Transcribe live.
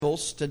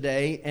Bibles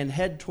today and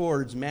head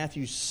towards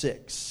Matthew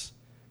 6.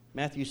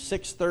 Matthew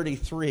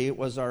 6:33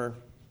 was our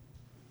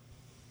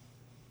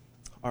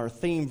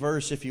theme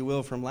verse, if you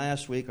will, from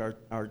last week,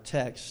 our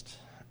text.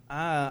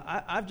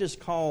 I've just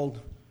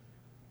called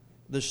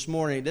this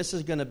morning, this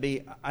is going to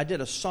be, I did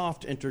a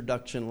soft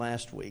introduction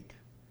last week,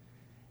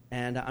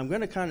 and I'm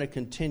going to kind of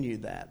continue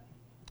that,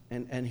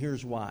 and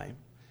here's why.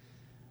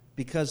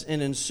 Because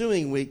in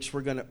ensuing weeks,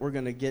 we're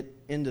going to get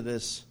into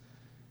this,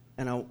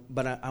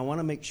 but I want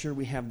to make sure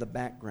we have the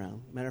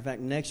background. Matter of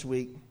fact, next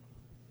week,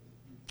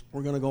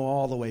 we're going to go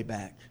all the way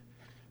back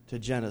to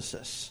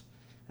Genesis.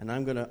 And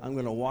I'm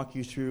going to walk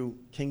you through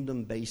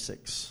kingdom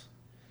basics.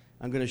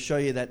 I'm going to show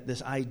you that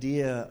this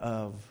idea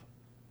of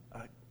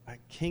a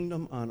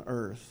kingdom on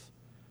earth,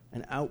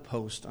 an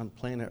outpost on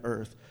planet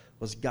Earth,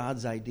 was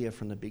God's idea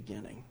from the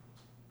beginning.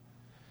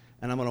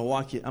 And I'm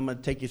going to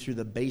take you through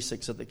the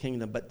basics of the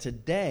kingdom. But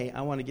today,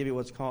 I want to give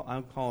you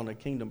I'm calling a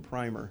kingdom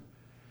primer.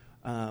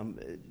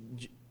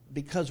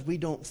 Because we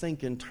don't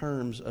think in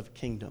terms of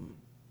kingdom.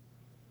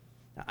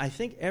 I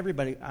think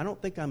everybody, I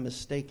don't think I'm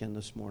mistaken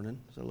this morning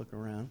as I look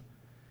around.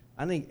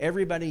 I think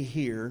everybody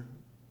here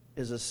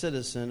is a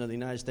citizen of the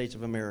United States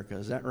of America.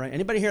 Is that right?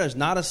 Anybody here that's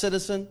not a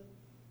citizen?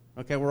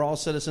 Okay, we're all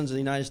citizens of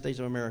the United States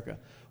of America.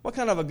 What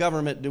kind of a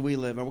government do we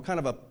live in? What kind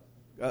of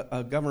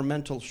a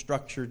governmental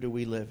structure do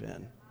we live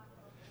in?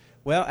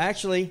 Well,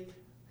 actually,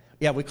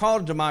 we call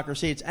it a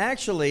democracy. It's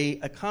actually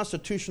a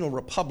constitutional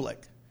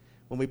republic.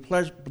 When we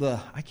pledge,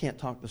 I can't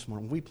talk this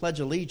morning. When we pledge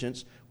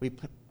allegiance, we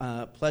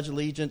pledge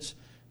allegiance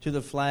to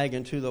the flag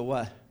and to the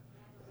what?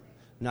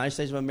 United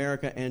States of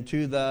America and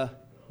to the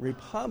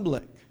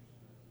republic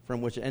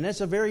from which, and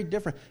that's a very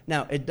different.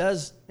 Now, it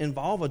does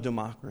involve a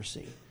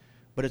democracy,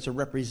 but it's a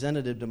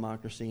representative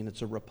democracy and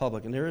it's a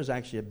republic, and there is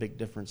actually a big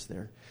difference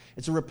there.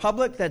 It's a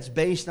republic that's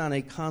based on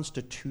a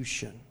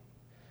constitution.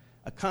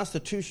 A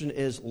constitution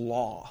is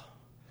law.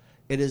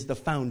 It is the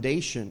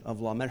foundation of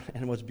law.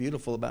 And what's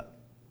beautiful about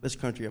this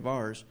country of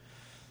ours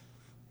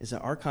is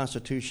that our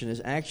Constitution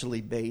is actually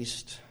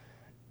based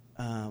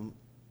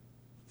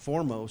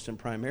foremost and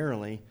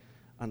primarily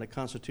on the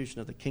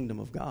Constitution of the Kingdom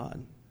of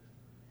God,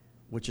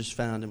 which is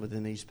found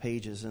within these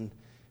pages. And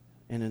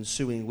in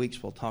ensuing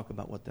weeks, we'll talk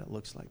about what that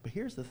looks like. But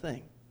here's the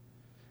thing.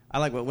 I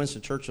like what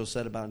Winston Churchill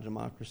said about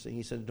democracy.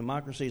 He said,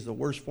 democracy is the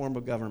worst form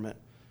of government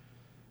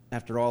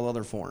after all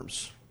other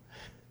forms.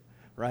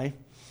 Right?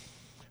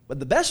 But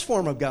the best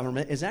form of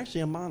government is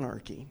actually a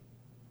monarchy.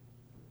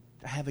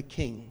 To have a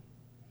king.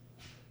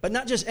 But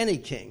not just any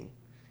king.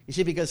 You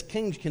see, because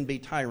kings can be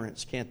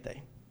tyrants, can't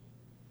they?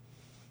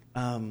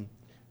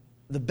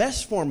 The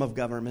best form of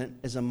government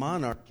is a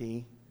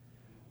monarchy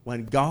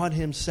when God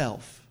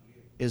himself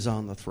is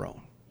on the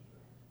throne.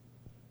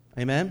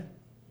 Amen?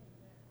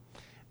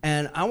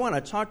 And I want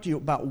to talk to you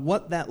about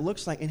what that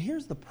looks like. And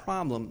here's the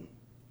problem,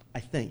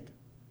 I think.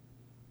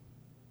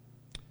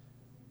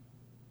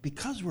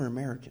 Because we're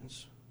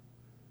Americans,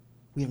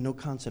 we have no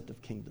concept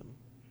of kingdom.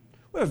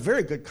 We have a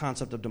very good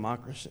concept of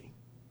democracy.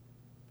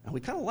 And we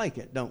kind of like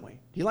it, don't we?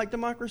 Do you like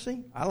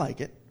democracy? I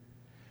like it.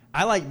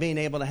 I like being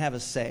able to have a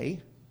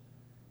say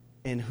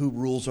in who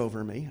rules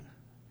over me.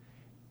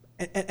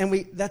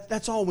 And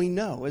that's all we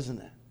know, isn't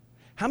it?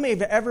 How many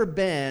have ever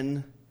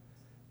been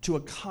to a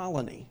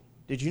colony?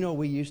 Did you know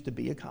we used to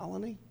be a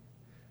colony?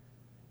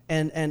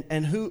 And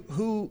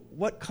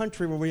what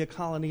country were we a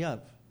colony of?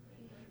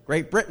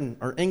 Great Britain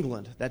or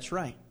England, that's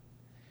right.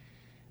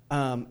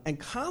 And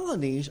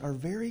colonies are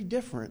very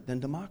different than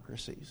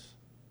democracies.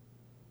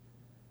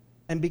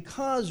 And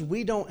because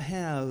we don't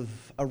have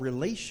a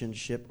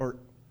relationship, or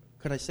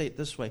could I say it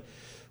this way,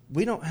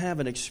 we don't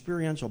have an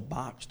experiential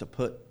box to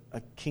put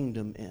a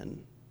kingdom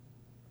in.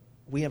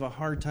 We have a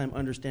hard time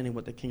understanding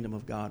what the kingdom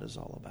of God is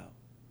all about.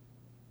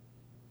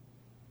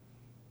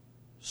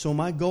 So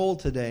my goal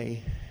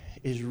today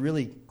is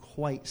really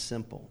quite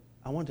simple.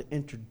 I want to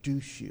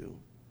introduce you.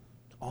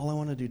 All I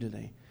want to do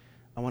today,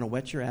 I want to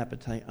whet your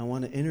appetite. I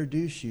want to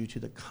introduce you to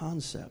the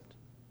concept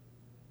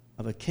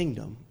of a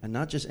kingdom, and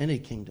not just any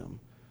kingdom,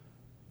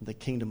 the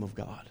kingdom of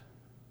God.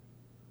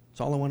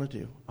 That's all I want to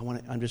do.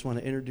 I just want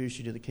to introduce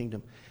you to the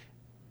kingdom.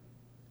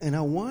 And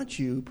I want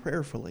you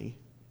prayerfully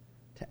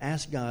to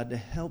ask God to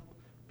help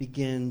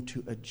begin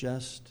to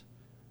adjust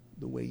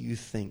the way you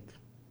think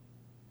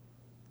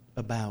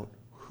about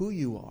who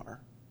you are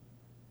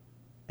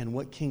and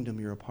what kingdom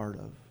you're a part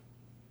of.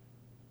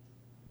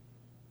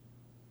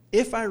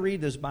 If I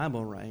read this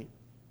Bible right,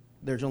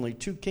 there's only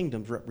two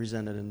kingdoms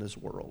represented in this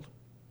world.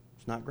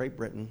 It's not Great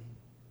Britain.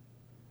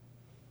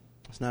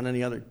 It's not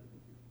any other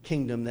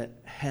kingdom that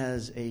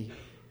has a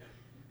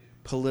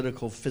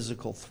political,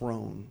 physical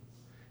throne.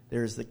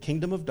 There's the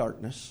kingdom of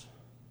darkness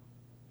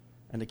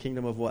and the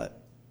kingdom of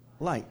what?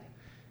 Light.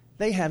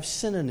 They have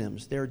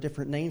synonyms. There are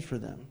different names for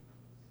them.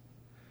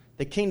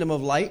 The kingdom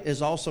of light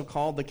is also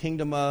called the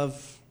kingdom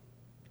of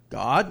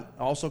God,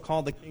 also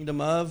called the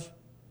kingdom of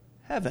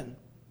heaven.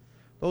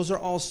 Those are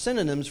all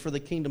synonyms for the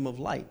kingdom of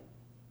light.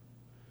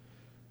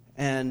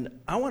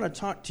 And I want to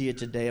talk to you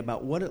today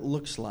about what it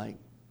looks like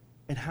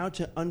and how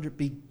to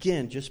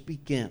begin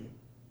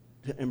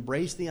to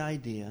embrace the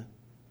idea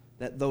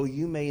that though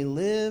you may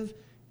live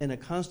in a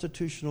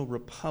constitutional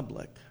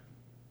republic,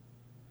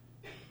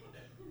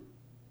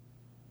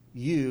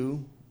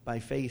 you, by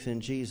faith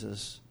in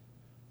Jesus,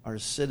 are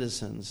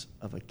citizens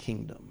of a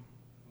kingdom.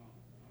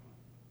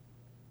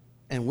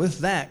 And with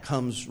that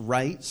comes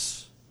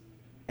rights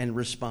and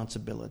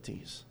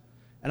responsibilities.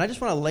 And I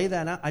just want to lay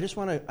that out. I just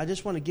want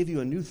to give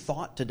you a new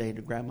thought today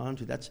to grab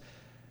onto.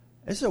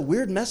 It's a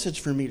weird message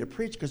for me to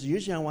preach because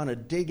usually I want to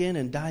dig in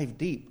and dive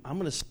deep. I'm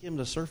going to skim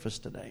the surface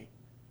today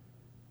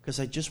because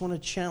I just want to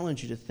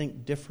challenge you to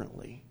think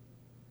differently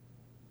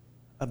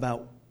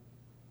about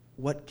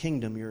what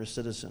kingdom you're a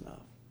citizen of.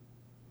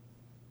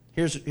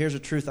 Here's a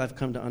truth I've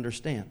come to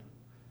understand.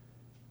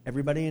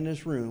 Everybody in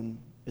this room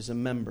is a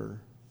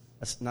member.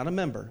 Not a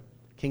member.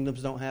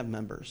 Kingdoms don't have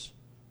members.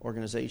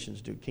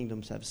 Organizations do.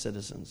 Kingdoms have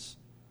citizens.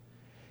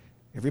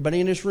 Everybody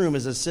in this room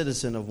is a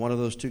citizen of one of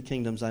those two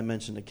kingdoms I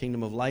mentioned, the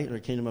kingdom of light or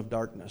the kingdom of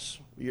darkness.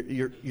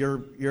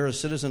 You're a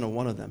citizen of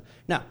one of them.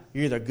 Now,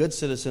 you're either a good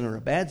citizen or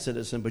a bad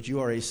citizen, but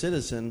you are a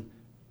citizen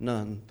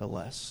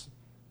nonetheless.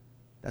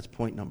 That's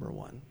point number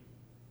one.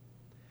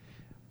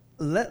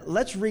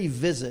 Let's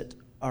revisit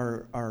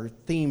our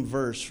theme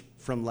verse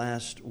from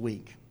last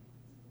week.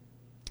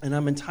 And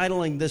I'm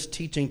entitling this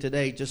teaching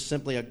today just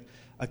simply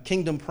a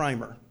kingdom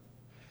primer.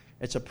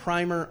 It's a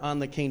primer on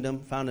the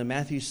kingdom found in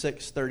Matthew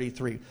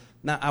 6:33.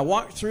 Now, I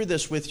walked through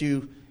this with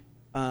you,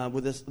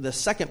 the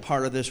second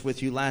part of this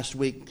with you last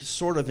week,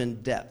 sort of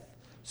in depth.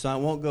 So I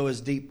won't go as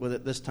deep with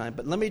it this time.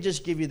 But let me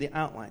just give you the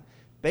outline.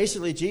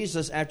 Basically,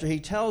 Jesus, after he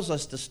tells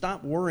us to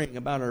stop worrying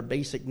about our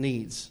basic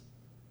needs,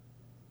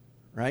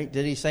 right?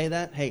 Did he say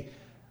that? Hey,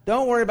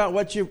 don't worry about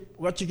what you're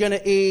going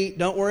to eat.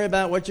 Don't worry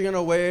about what you're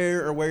going to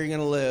wear or where you're going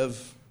to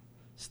live.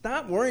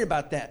 Stop worrying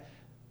about that.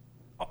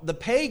 The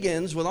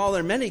pagans, with all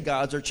their many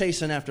gods, are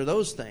chasing after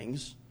those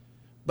things.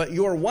 But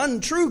your one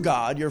true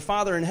God, your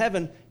Father in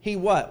heaven, he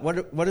what?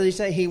 What did he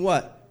say? He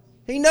what?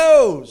 He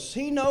knows.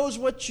 He knows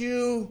what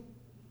you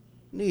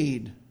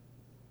need.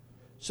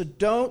 So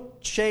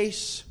don't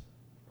chase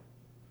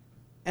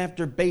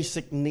after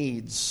basic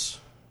needs.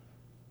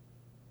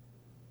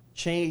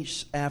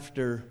 Chase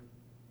after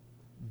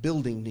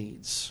building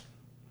needs.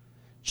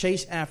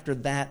 Chase after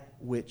that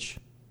which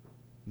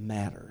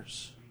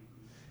matters.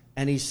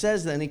 And he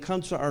says that, and he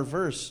comes to our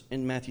verse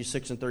in Matthew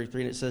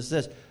 6:33, and it says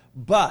this,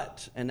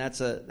 but, and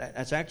that's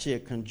actually a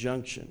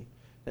conjunction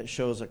that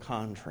shows a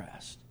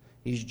contrast.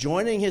 He's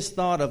joining his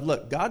thought of,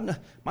 look, God,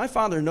 my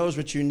Father knows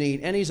what you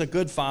need, and he's a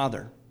good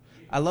Father.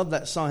 I love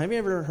that song. Have you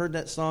ever heard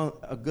that song,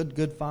 A Good,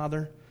 Good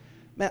Father?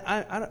 Man,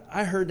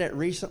 I heard that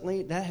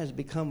recently. That has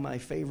become my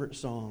favorite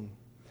song.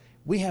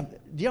 Do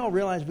y'all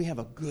realize we have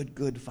a good,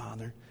 good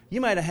Father?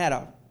 You might have had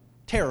a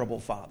terrible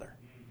father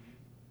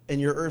in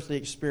your earthly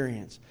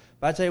experience.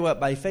 But I tell you what,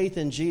 by faith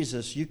in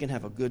Jesus, you can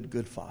have a good,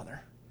 good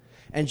Father.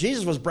 And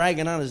Jesus was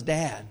bragging on his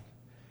dad.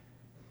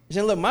 He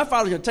said, look, my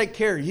Father's going to take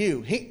care of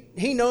you.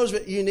 He knows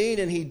what you need,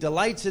 and he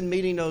delights in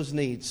meeting those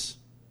needs.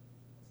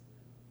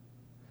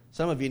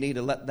 Some of you need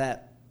to let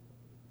that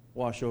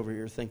wash over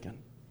your thinking.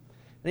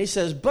 And he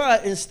says,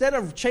 but instead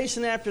of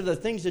chasing after the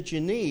things that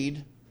you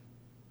need,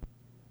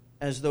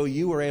 as though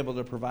you were able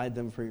to provide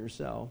them for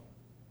yourself,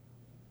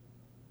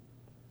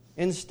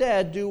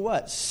 instead do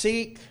what?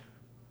 Seek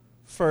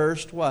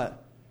first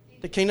what?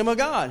 The kingdom of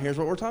God. Here's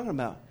what we're talking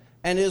about.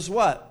 And his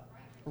what?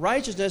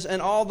 Righteousness,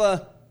 and all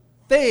the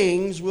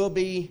things will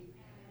be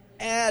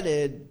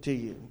added to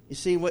you. You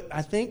see, what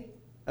I think,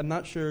 I'm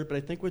not sure, but I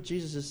think what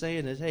Jesus is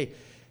saying is, hey,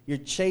 you're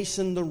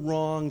chasing the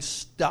wrong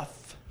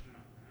stuff.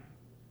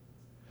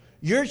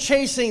 You're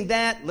chasing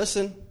that,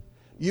 listen,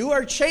 you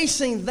are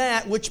chasing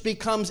that which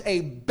becomes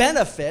a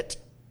benefit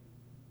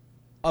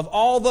of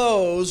all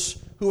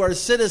those who are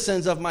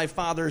citizens of my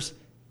Father's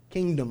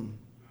kingdom.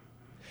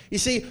 You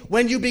see,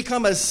 when you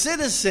become a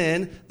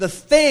citizen, the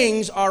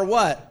things are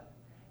what?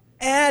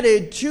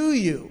 Added to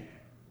you.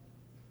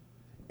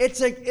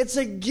 It's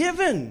a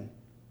given.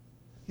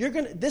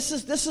 This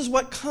is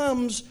what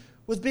comes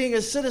with being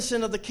a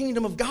citizen of the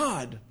kingdom of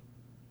God.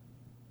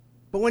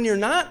 But when you're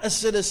not a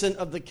citizen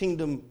of the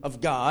kingdom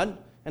of God,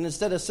 and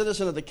instead a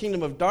citizen of the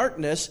kingdom of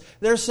darkness,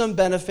 there's some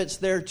benefits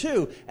there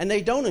too, and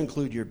they don't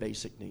include your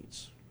basic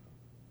needs.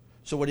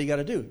 So what do you got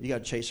to do? You got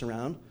to chase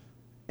around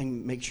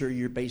and make sure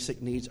your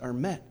basic needs are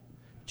met.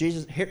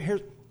 Jesus,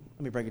 let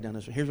me break it down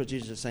this way. Here's what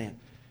Jesus is saying.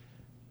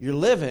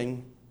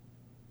 You're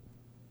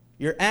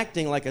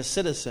acting like a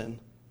citizen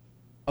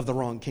of the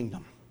wrong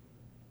kingdom.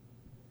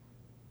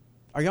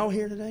 Are y'all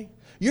here today?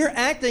 You're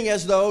acting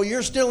as though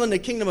you're still in the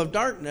kingdom of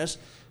darkness.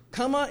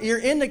 Come on, you're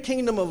in the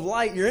kingdom of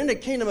light. You're in the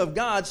kingdom of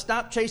God.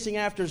 Stop chasing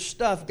after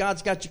stuff.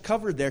 God's got you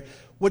covered there.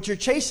 What you're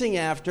chasing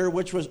after,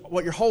 which was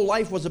what your whole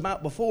life was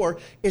about before,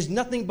 is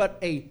nothing but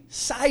a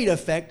side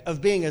effect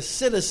of being a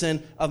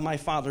citizen of my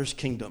Father's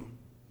kingdom.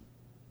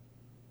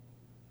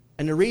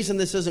 And the reason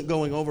this isn't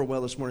going over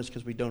well this morning is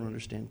because we don't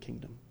understand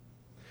kingdom.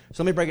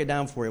 So let me break it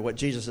down for you, what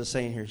Jesus is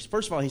saying here.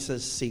 First of all, he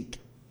says seek.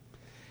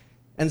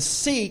 And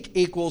seek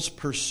equals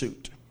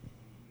pursuit.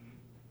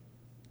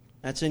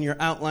 That's in your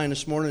outline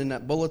this morning in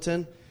that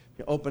bulletin. If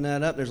You open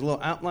that up. There's a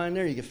little outline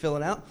there. You can fill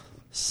it out.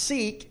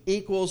 Seek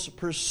equals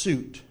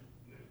pursuit.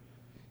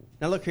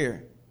 Now look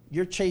here.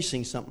 You're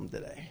chasing something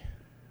today.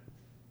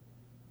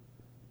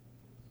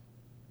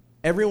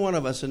 Every one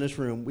of us in this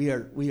room, we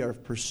are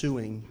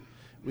pursuing,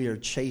 we are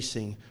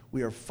chasing,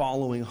 we are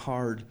following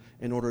hard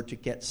in order to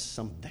get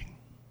something.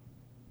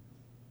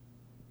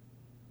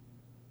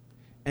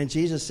 And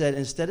Jesus said,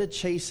 instead of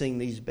chasing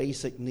these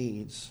basic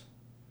needs,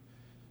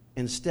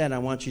 instead I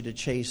want you to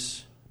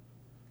chase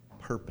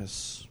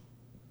purpose.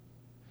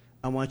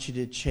 I want you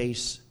to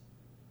chase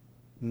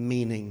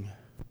meaning.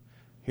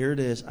 Here it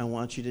is. I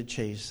want you to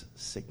chase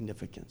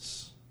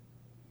significance.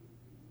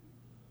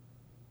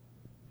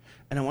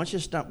 And I want you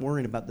to stop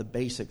worrying about the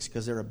basics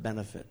because they're a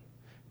benefit.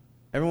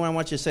 Everyone, I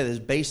want you to say this.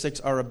 Basics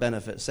are a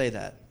benefit. Say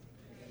that.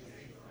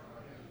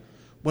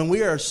 When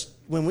we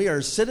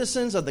are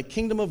citizens of the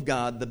kingdom of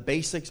God, the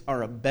basics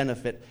are a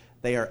benefit.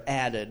 They are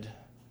added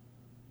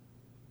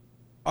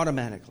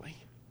automatically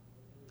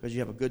because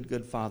you have a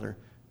good Father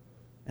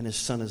and His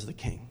Son is the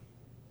King.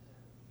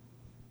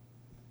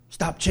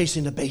 Stop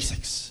chasing the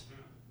basics.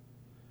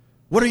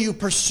 What are you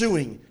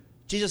pursuing?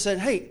 Jesus said,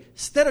 hey,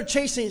 instead of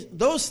chasing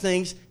those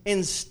things,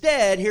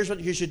 instead, here's what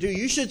you should do.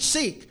 You should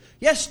seek.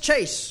 Yes,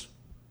 chase.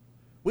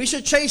 We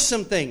should chase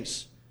some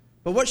things.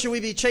 But what should we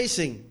be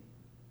chasing?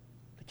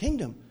 The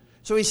kingdom.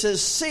 So he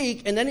says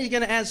seek, and then he's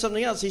going to add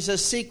something else. He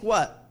says seek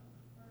what?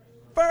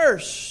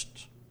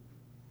 First.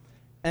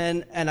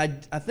 And I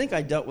think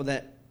I dealt with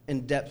that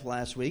in depth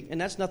last week,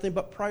 and that's nothing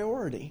but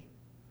priority.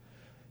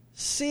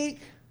 Seek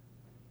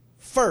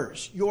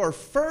first. Your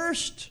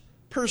first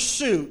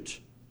pursuit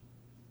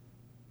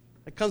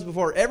that comes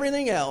before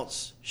everything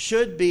else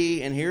should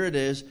be, and here it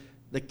is,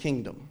 the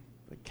kingdom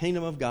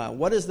of God.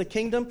 What is the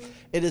kingdom?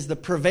 It is the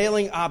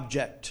prevailing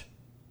object.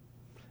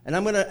 And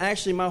I'm going to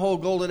actually, my whole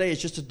goal today is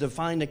just to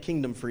define the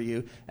kingdom for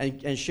you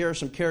and share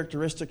some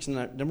characteristics, and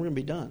then we're going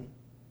to be done.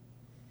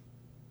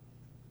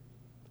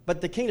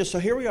 But the kingdom, so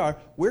here we are.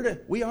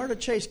 We are to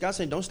chase. God's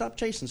saying, don't stop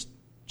chasing.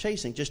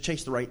 Just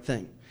chase the right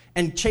thing.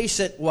 And chase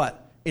it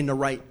what? In the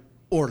right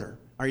order.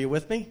 Are you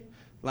with me?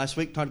 Last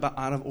week talked about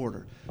out of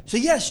order. So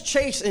yes,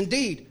 chase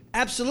indeed.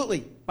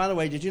 Absolutely. By the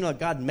way, did you know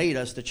God made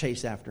us to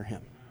chase after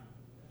Him?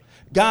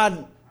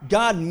 God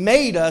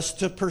made us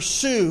to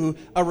pursue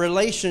a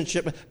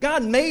relationship.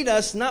 God made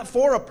us not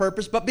for a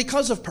purpose, but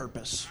because of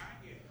purpose.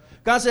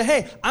 God said,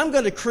 hey, I'm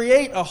going to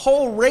create a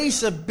whole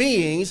race of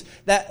beings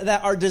that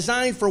are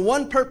designed for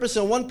one purpose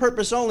and one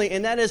purpose only,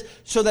 and that is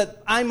so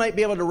that I might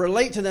be able to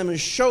relate to them and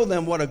show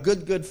them what a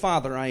good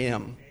Father I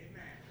am.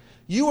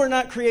 You were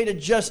not created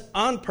just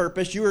on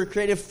purpose. You were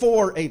created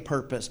for a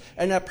purpose.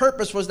 And that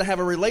purpose was to have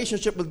a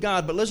relationship with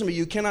God. But listen to me,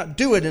 you cannot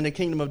do it in the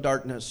kingdom of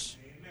darkness.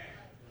 Amen.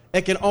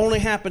 It can only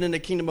happen in the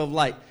kingdom of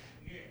light.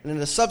 And in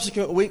the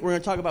subsequent week, we're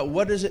going to talk about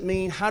what does it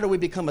mean? How do we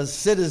become a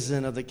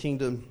citizen of the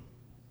kingdom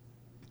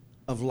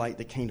of light,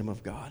 the kingdom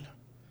of God?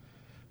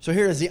 So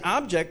here is the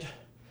object.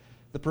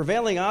 The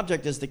prevailing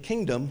object is the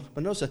kingdom.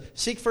 But notice,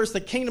 seek first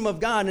the kingdom of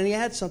God. And he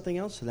adds something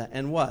else to that.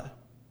 And what?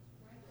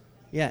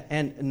 Yeah,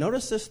 and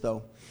notice this,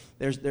 though.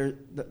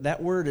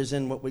 That word is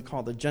in what we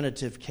call the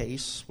genitive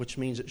case, which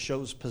means it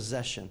shows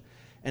possession.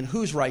 And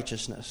whose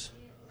righteousness?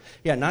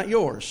 Yeah, not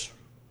yours.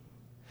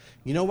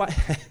 You know why?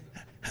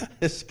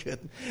 It's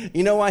good.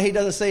 You know why he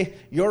doesn't say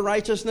your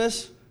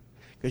righteousness?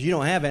 Because you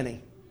don't have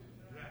any.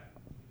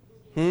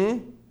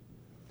 You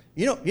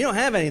don't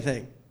have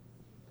anything.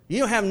 You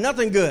don't have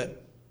nothing good.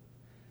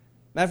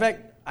 Matter of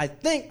fact, I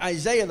think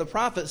Isaiah the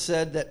prophet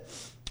said that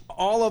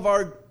all of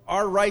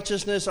our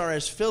righteousness are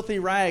as filthy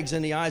rags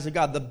in the eyes of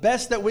God. The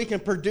best that we can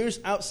produce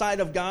outside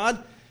of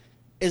God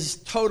is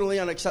totally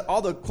unacceptable.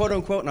 All the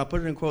quote-unquote, and I'll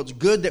put it in quotes,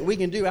 good that we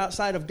can do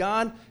outside of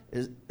God,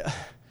 it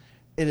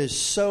is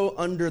so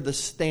under the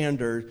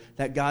standard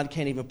that God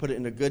can't even put it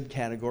in the good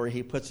category.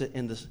 He puts it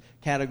in the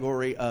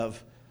category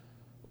of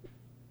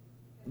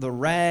the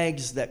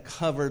rags that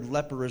covered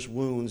leprous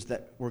wounds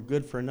that were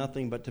good for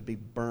nothing but to be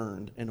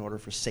burned in order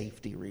for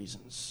safety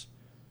reasons.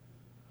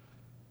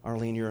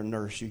 Arlene, you're a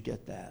nurse. You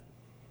get that.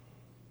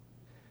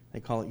 They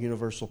call it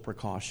universal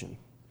precaution.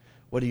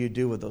 What do you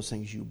do with those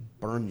things? You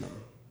burn them.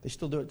 They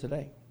still do it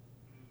today.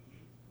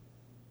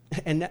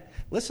 And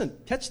listen,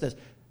 catch this.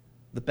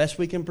 The best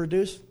we can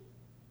produce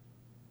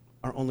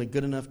are only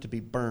good enough to be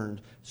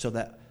burned so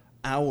that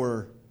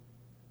our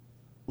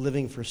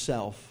living for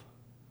self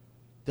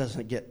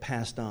doesn't get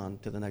passed on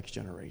to the next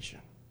generation.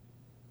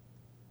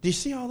 Do you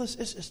see all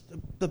this?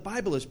 The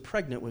Bible is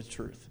pregnant with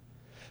truth.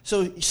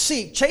 So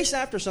chase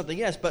after something,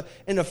 yes, but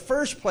in the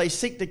first place,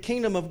 seek the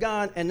kingdom of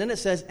God, and then it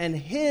says, and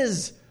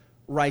His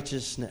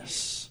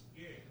righteousness.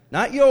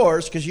 Not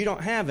yours, because you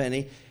don't have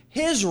any.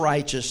 His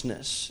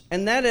righteousness,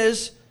 and that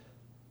is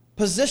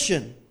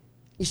position.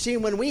 You see,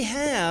 when we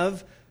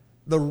have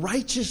the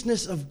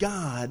righteousness of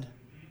God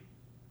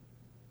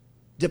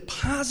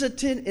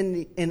deposited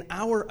in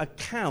our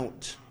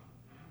account,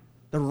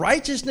 the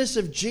righteousness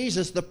of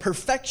Jesus, the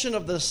perfection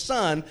of the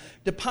Son,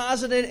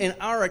 deposited in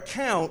our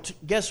account,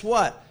 guess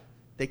what?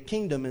 The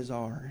kingdom is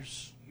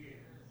ours.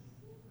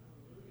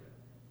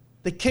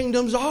 The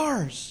kingdom's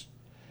ours.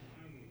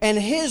 And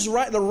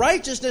the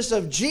righteousness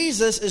of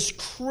Jesus is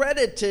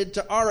credited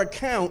to our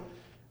account,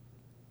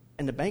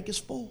 and the bank is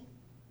full.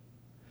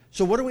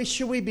 So what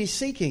should we be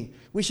seeking?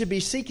 We should be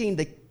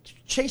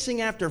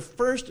chasing after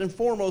first and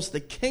foremost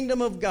the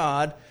kingdom of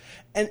God.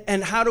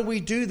 And how do we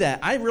do that?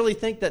 I really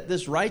think that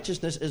this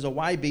righteousness is a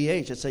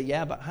YBH. I say,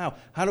 yeah, but how?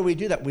 How do we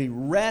do that? We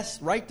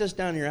rest. Write this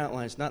down in your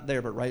outline. It's not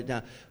there, but write it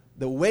down.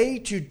 The way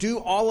to do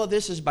all of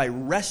this is by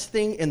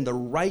resting in the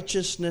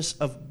righteousness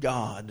of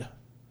God.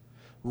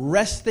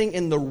 Resting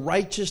in the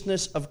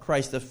righteousness of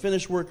Christ, the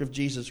finished work of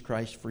Jesus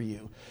Christ for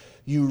you.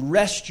 You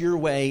rest your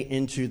way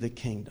into the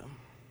kingdom.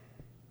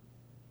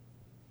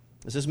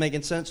 Is this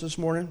making sense this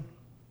morning?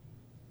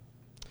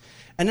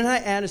 And then I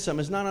added something.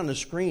 It's not on the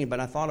screen, but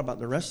I thought about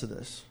the rest of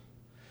this.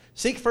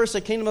 Seek first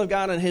the kingdom of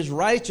God and His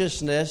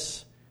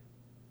righteousness.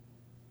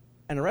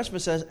 And the rest of it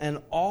says,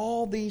 and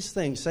all these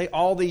things. Say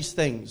all these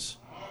things.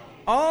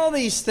 All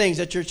these things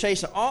that you're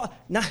chasing.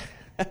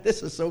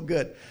 This is so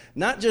good.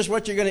 Not just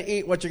what you're going to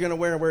eat, what you're going to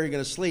wear, and where you're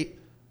going to sleep,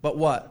 but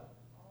what?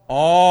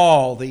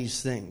 All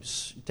these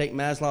things. You take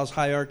Maslow's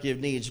hierarchy of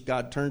needs.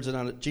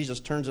 Jesus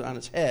turns it on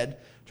its head,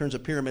 turns a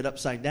pyramid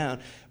upside down.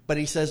 But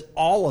He says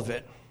all of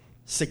it.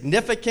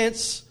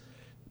 Significance,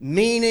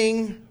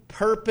 meaning,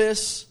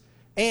 purpose,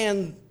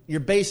 and your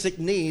basic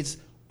needs,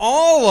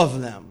 all of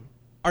them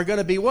are going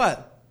to be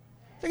what?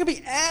 They're going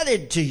to be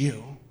added to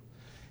you.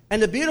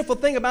 And the beautiful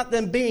thing about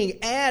them being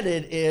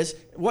added is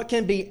what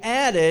can be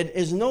added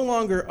is no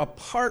longer a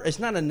part, it's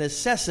not a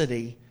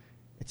necessity,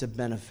 it's a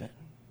benefit.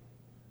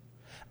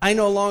 I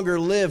no longer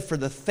live for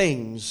the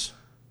things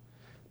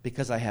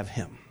because I have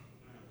Him.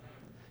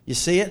 You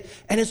see it?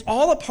 And it's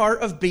all a part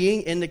of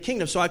being in the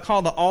kingdom. So I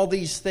call all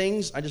these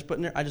things, I just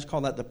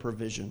call that the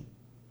provision.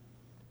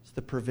 It's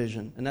the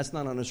provision. And that's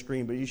not on the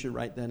screen, but you should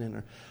write that in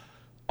there.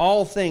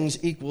 All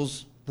things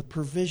equals the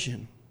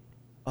provision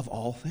of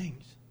all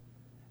things.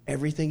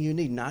 Everything you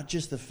need, not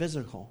just the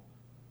physical,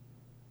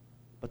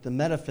 but the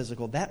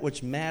metaphysical, that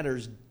which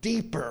matters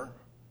deeper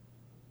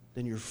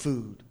than your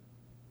food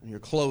and your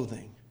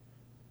clothing,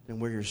 than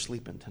where you're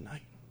sleeping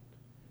tonight.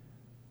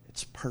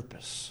 It's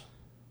purpose.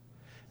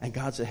 And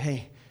God said,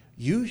 hey,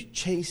 you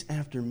chase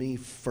after me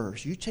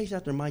first. You chase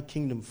after my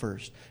kingdom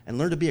first and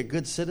learn to be a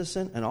good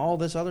citizen and all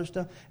this other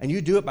stuff. And you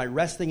do it by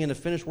resting in the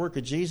finished work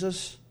of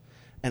Jesus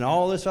and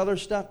all this other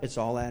stuff. It's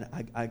all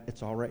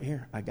it's all right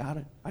here. I got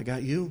it. I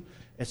got you.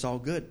 It's all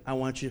good. I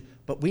want you.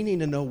 But we need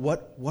to know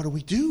what do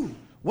we do?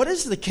 What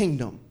is the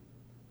kingdom?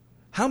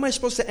 How am I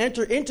supposed to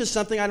enter into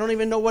something I don't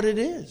even know what it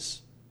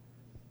is?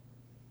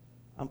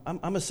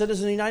 I'm a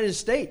citizen of the United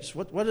States.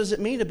 What does it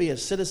mean to be a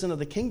citizen of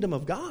the kingdom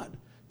of God?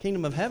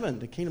 Kingdom of heaven,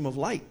 the kingdom of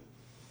light.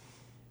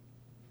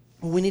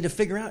 Well, we need to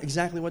figure out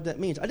exactly what that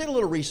means. I did a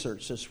little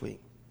research this week,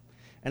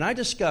 and I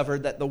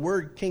discovered that the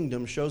word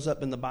kingdom shows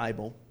up in the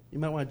Bible. You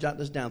might want to jot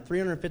this down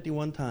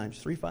 351 times,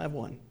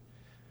 351.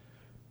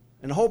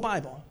 In the whole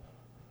Bible,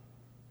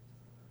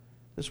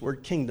 this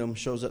word kingdom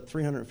shows up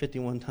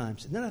 351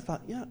 times. And then I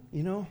thought,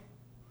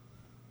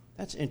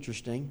 that's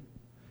interesting.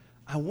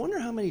 I wonder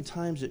how many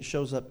times it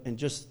shows up in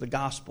just the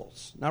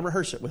Gospels. Now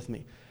rehearse it with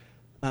me.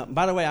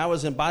 By the way, I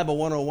was in Bible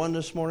 101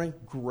 this morning.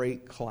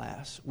 Great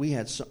class.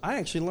 I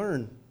actually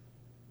learned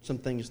some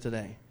things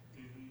today.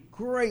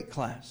 Great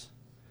class.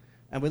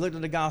 And we looked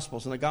at the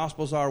Gospels. And the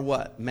Gospels are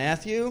what?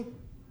 Matthew,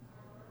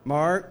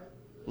 Mark,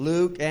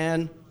 Luke,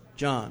 and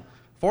John.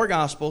 4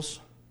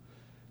 Gospels.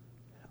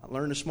 I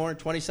learned this morning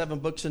 27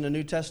 books in the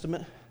New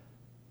Testament.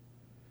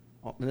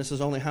 And this is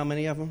only how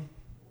many of them?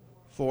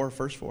 4,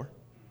 first 4.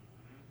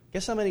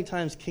 Guess how many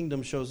times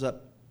kingdom shows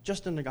up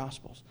just in the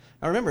Gospels?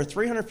 Now remember,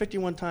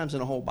 351 times in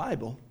the whole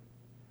Bible.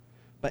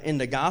 But in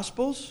the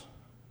Gospels,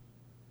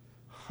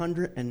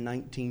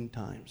 119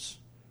 times.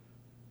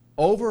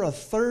 Over a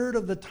third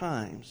of the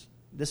times,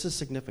 this is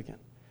significant,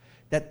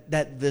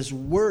 that this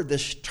word,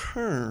 this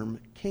term,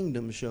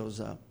 kingdom shows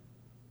up.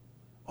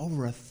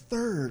 Over a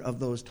third of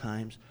those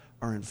times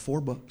are in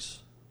 4 books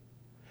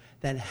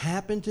that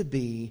happen to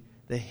be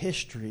the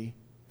history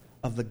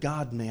of the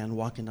God-man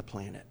walking the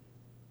planet.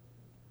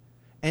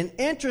 And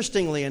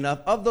interestingly enough,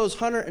 of those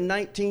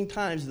 119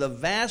 times, the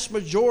vast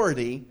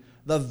majority,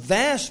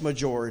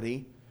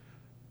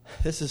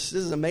 this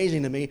is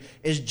amazing to me,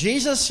 is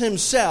Jesus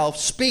himself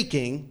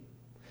speaking,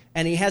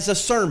 and he has a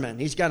sermon.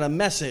 He's got a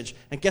message.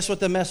 And guess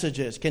what the message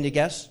is? Can you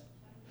guess?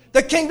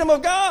 The kingdom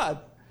of God.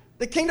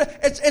 The kingdom,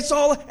 that's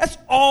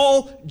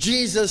all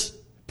Jesus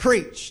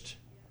preached.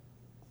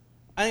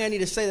 I think I need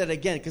to say that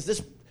again,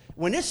 because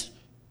when this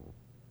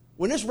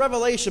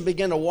revelation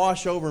began to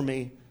wash over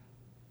me,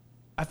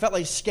 I felt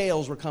like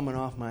scales were coming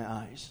off my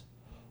eyes.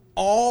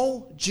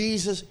 All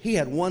Jesus, he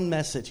had one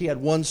message. He had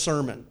one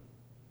sermon.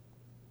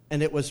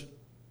 And it was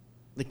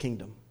the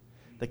kingdom.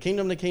 The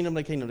kingdom, the kingdom,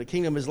 the kingdom. The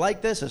kingdom is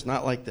like this, it's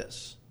not like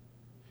this.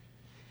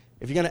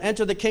 If you're going to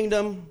enter the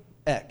kingdom,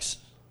 X.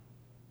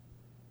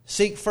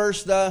 Seek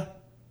first the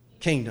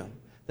kingdom.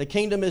 The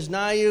kingdom is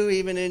nigh you,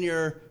 even in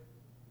your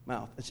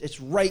mouth. It's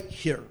right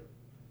here.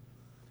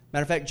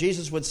 Matter of fact,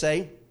 Jesus would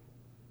say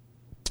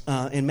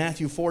in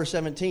Matthew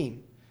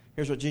 4:17,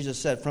 here's what Jesus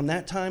said. From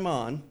that time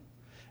on,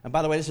 And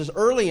by the way, this is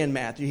early in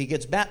Matthew. He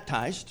gets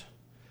baptized,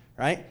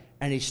 right?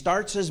 And he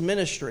starts his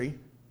ministry.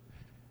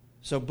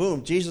 So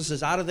boom, Jesus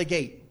is out of the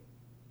gate.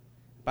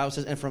 The Bible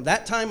says, and from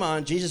that time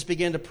on, Jesus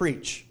began to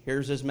preach.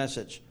 Here's his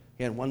message.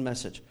 He had one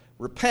message.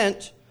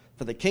 Repent,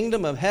 for the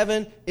kingdom of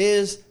heaven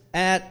is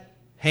at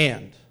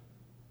hand.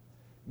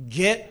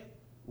 Get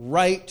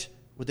right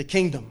with the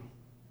kingdom,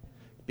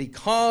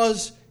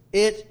 because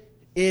it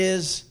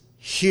is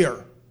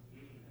here.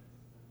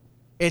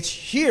 It's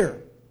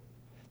here.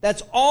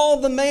 That's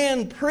all the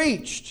man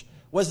preached,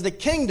 was the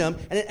kingdom.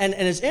 And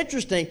it's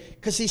interesting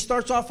because he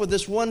starts off with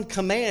this one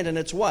command, and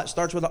it's what?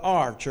 Starts with an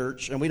R,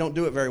 church, and we don't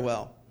do it very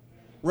well.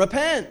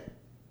 Repent.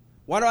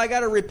 Why do I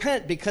got to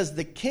repent? Because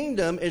the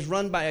kingdom is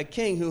run by a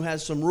king who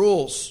has some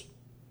rules.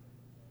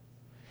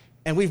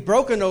 And we've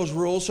broken those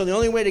rules, so the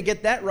only way to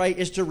get that right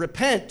is to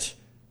repent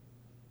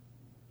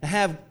and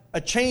have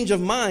a change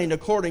of mind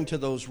according to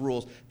those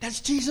rules. That's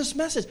Jesus'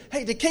 message.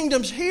 Hey, the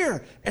kingdom's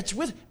here. It's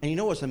with. And you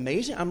know what's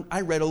amazing?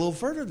 I read a little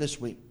further this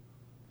week.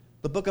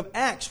 The book of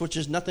Acts, which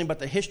is nothing but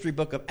the history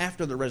book of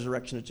after the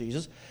resurrection of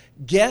Jesus.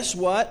 Guess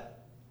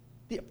what?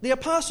 The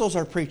apostles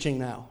are preaching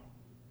now.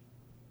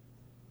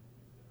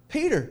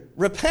 Peter,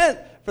 repent,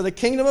 for the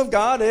kingdom of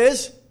God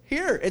is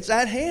here. It's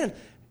at hand.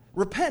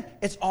 Repent.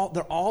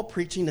 They're all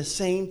preaching the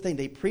same thing.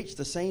 They preach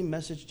the same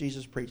message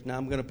Jesus preached. Now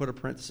I'm going to put a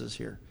parenthesis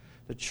here.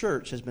 The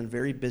church has been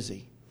very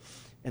busy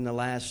in the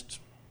last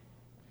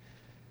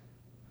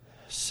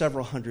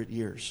several hundred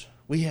years.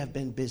 We have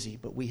been busy,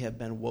 but we have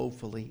been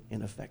woefully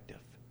ineffective.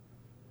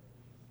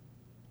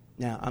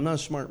 Now, I'm not a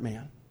smart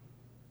man,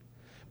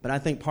 but I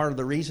think part of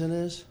the reason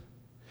is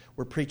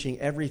we're preaching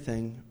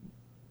everything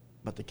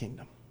but the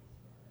kingdom.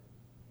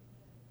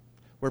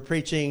 We're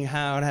preaching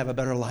how to have a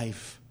better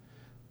life.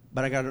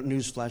 But I got a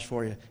news flash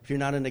for you. If you're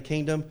not in the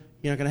kingdom,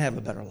 you're not going to have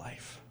a better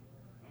life.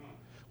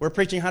 We're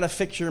preaching how to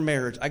fix your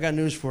marriage. I got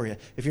news for you.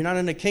 If you're not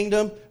in the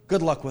kingdom,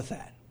 good luck with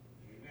that.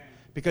 Amen.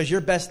 Because your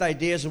best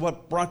ideas are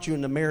what brought you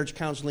in the marriage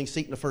counseling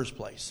seat in the first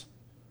place.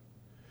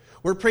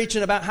 We're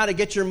preaching about how to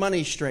get your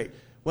money straight.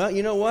 Well,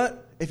 you know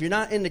what? If you're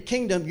not in the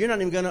kingdom, you're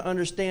not even going to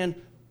understand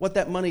what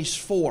that money's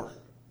for.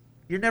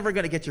 You're never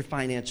going to get your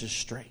finances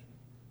straight.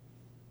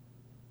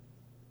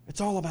 It's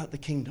all about the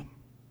kingdom.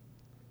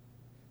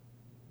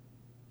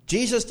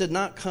 Jesus did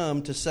not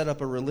come to set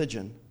up a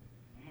religion.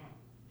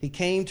 He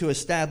came to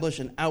establish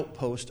an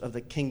outpost of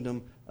the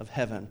kingdom of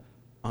heaven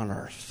on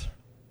earth.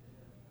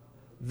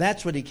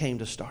 That's what he came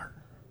to start.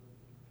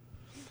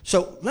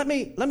 So let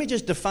me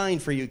just define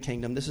for you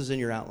kingdom. This is in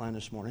your outline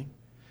this morning.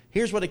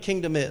 Here's what a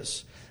kingdom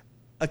is.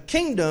 A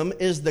kingdom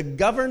is the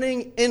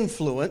governing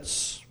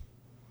influence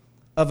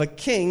of a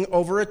king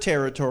over a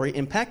territory,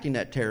 impacting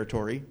that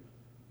territory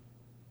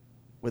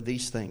with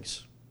these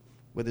things.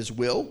 With his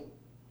will,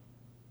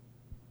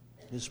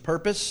 his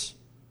purpose,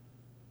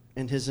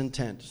 and his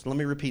intent. So let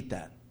me repeat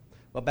that.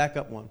 Well, back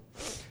up one.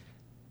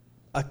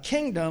 A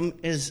kingdom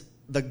is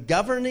the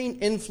governing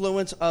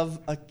influence of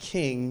a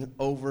king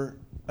over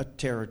a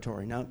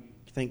territory. Now,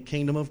 think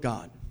kingdom of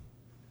God.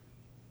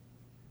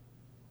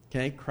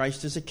 Okay,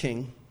 Christ is a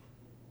king.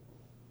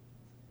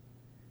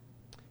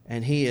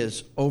 And he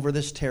is over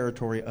this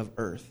territory of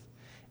earth.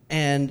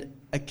 And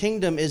a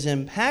kingdom is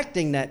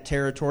impacting that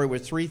territory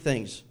with three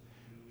things.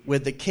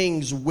 With the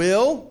king's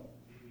will,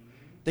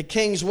 the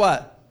king's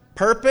what?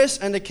 Purpose,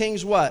 and the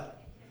king's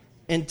what?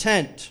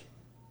 Intent.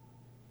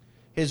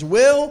 His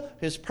will,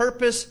 his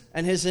purpose,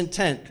 and his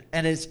intent.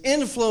 And it's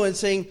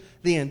influencing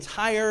the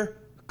entire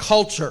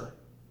culture.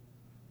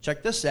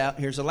 Check this out.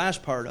 Here's the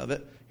last part of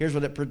it. Here's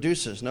what it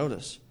produces.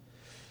 Notice.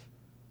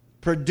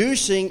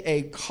 Producing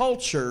a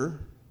culture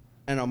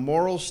and a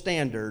moral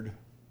standard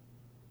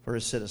for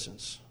his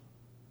citizens.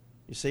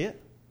 You see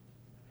it?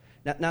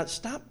 Now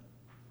stop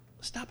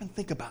and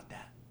think about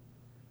that.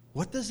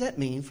 What does that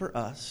mean for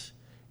us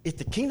if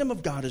the kingdom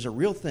of God is a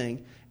real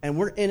thing and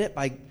we're in it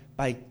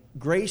by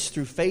grace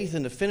through faith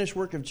in the finished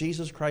work of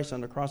Jesus Christ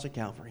on the cross of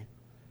Calvary,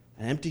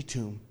 an empty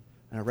tomb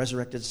and a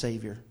resurrected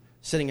Savior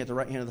sitting at the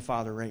right hand of the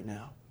Father right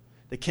now.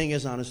 The king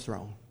is on his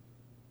throne.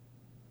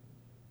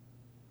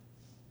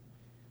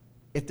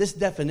 If this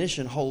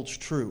definition holds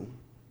true,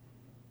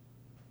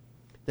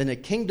 then the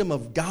kingdom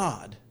of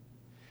God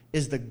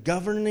is the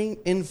governing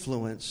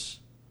influence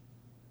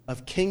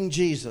of King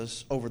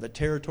Jesus over the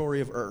territory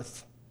of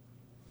earth.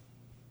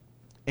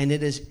 And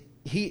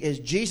he is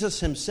Jesus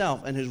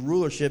himself, and his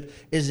rulership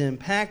is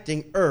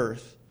impacting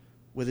earth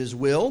with his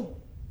will,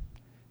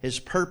 his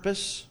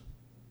purpose,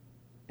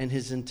 and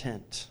his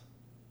intent.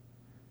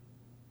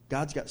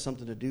 God's got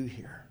something to do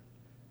here,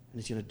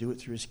 and he's going to do it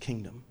through his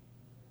kingdom.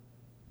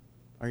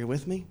 Are you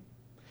with me?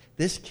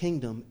 This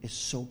kingdom is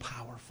so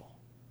powerful.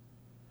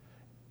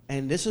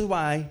 And this is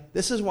why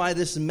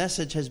this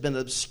message has been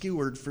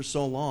obscured for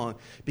so long.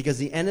 Because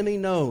the enemy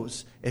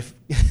knows if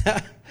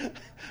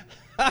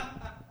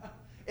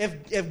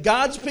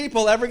God's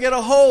people ever get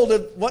a hold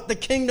of what the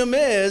kingdom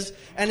is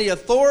and the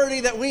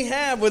authority that we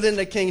have within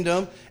the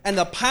kingdom and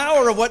the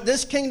power of what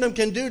this kingdom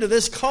can do to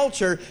this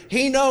culture,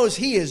 he knows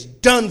he is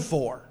done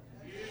for.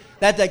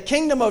 That the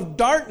kingdom of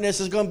darkness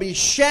is going to be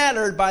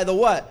shattered by the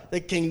what? The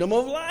kingdom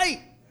of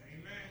light.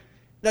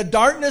 The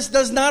darkness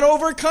does not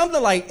overcome the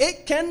light.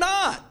 It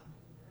cannot.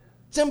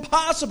 It's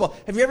impossible.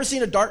 Have you ever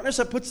seen a darkness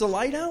that puts the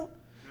light out?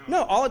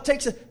 No. All it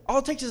takes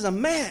is a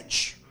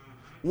match.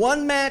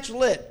 One match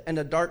lit, and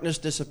the darkness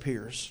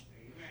disappears.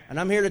 And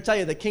I'm here to tell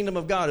you, the kingdom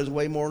of God is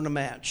way more than a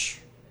match.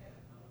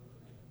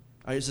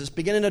 Is this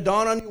beginning to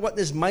dawn on you what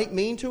this might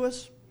mean to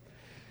us?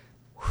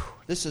 Whew,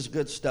 this is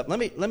good stuff. Let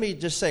me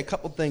just say a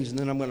couple things, and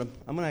then I'm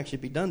gonna actually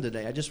be done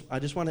today. I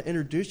just want to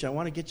introduce you. I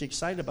want to get you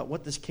excited about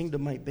what this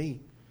kingdom might be,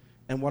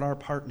 and what our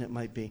part in it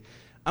might be.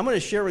 I'm going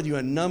to share with you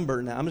a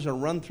number now. I'm just going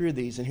to run through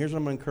these, and here's what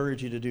I'm going to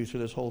encourage you to do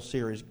through this whole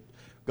series.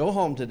 Go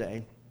home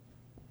today,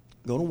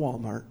 go to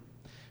Walmart,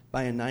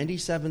 buy a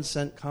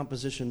 97-cent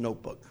composition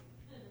notebook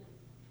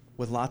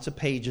with lots of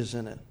pages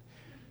in it,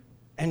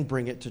 and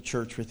bring it to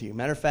church with you.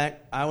 Matter of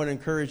fact, I would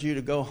encourage you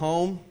to go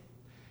home,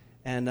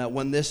 and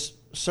when this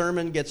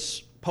sermon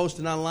gets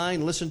posted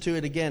online, listen to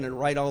it again and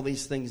write all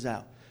these things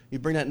out. You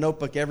bring that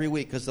notebook every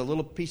week, because the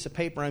little piece of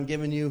paper I'm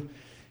giving you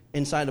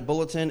inside the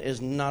bulletin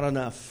is not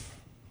enough.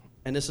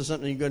 And this is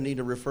something you're going to need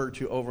to refer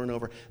to over and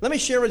over. Let me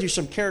share with you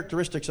some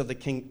characteristics of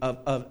the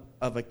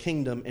of a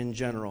kingdom in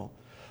general.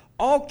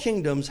 All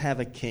kingdoms have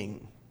a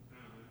king.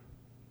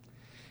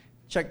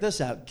 Check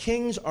this out.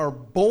 Kings are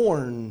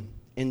born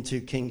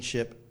into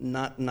kingship,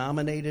 not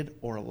nominated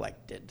or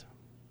elected.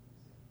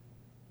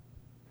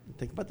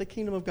 Think about the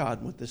kingdom of God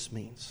and what this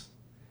means.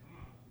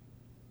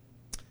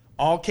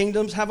 All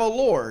kingdoms have a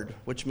lord,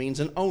 which means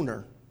an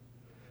owner.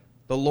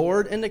 The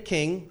Lord and the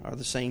king are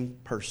the same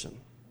person.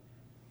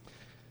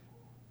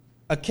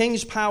 A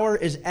king's power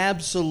is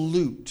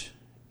absolute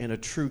in a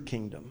true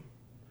kingdom.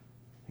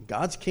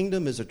 God's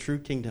kingdom is a true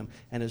kingdom,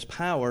 and his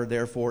power,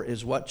 therefore,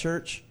 is what,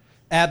 church?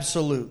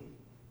 Absolute.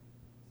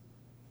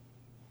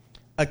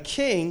 A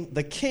king,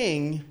 the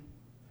king,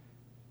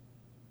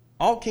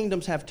 all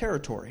kingdoms have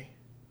territory.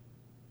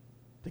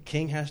 The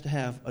king has to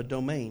have a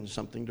domain,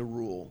 something to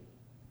rule.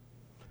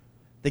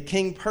 The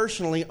king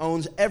personally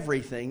owns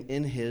everything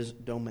in his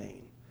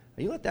domain.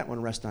 Now, you let that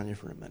one rest on you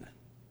for a minute.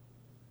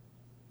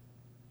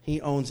 He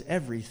owns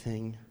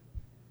everything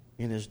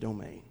in his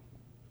domain.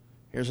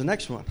 Here's the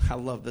next one. I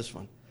love this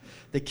one.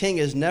 The king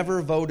is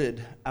never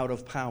voted out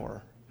of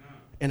power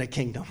in a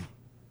kingdom.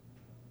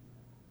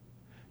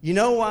 You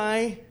know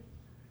why?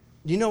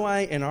 Do you know why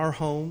in our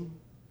home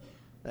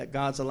that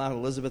God's allowed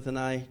Elizabeth and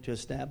I to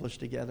establish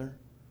together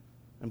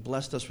and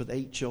blessed us with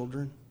 8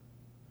 children?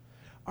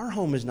 Our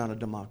home is not a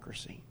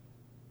democracy.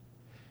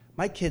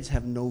 My kids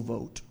have no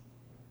vote.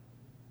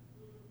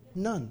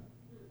 None.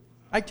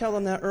 I tell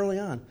them that early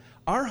on.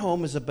 Our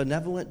home is a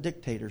benevolent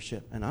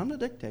dictatorship, and I'm the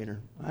dictator.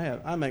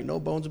 I make no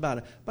bones about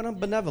it, but I'm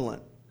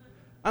benevolent.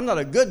 I'm not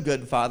a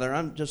good father.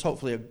 I'm just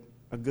hopefully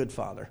a good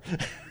father,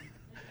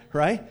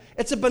 right?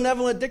 It's a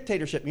benevolent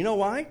dictatorship. You know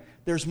why?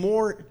 There's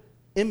more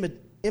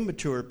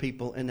immature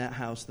people in that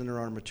house than there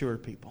are mature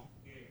people.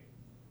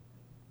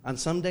 On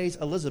some days,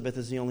 Elizabeth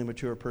is the only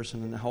mature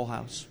person in the whole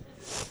house.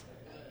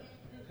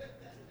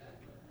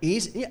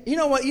 You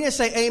know what? You just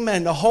say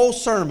amen the whole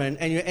sermon,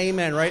 and you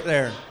amen right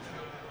there.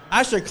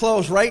 I should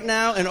close right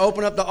now and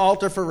open up the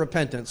altar for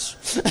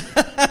repentance.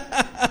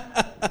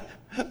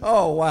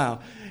 Oh, wow.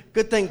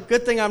 Good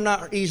thing I'm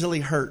not easily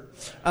hurt.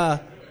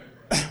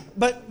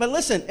 But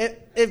listen,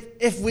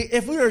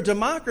 if we were a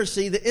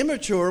democracy, the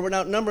immature would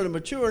outnumber the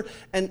mature,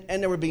 and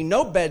there would be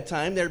no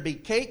bedtime. There'd be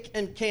cake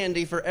and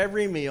candy for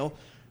every meal.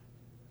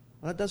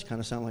 Well, that does kind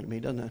of sound like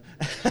me, doesn't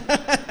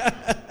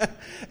it?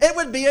 It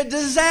would be a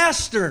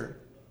disaster.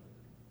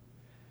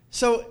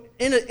 So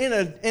in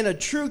a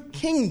true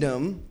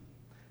kingdom,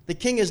 the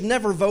king is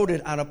never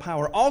voted out of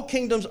power. All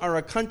kingdoms are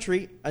a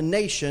country, a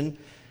nation,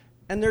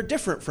 and they're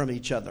different from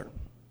each other.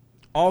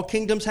 All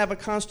kingdoms have a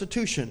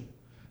constitution,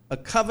 a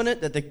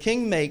covenant that the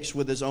king makes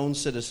with his own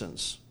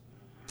citizens.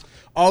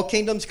 All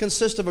kingdoms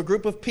consist of a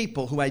group of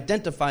people who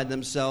identify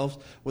themselves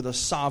with a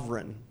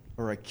sovereign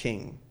or a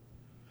king.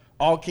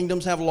 All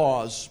kingdoms have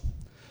laws.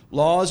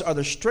 Laws are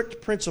the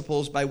strict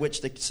principles by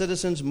which the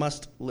citizens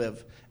must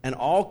live. And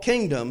all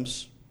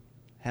kingdoms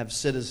have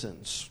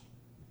citizens.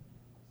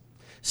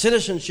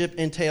 Citizenship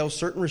entails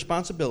certain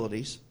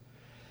responsibilities,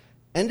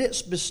 and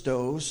it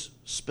bestows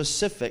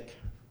specific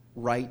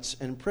rights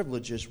and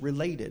privileges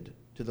related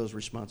to those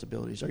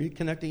responsibilities. Are you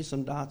connecting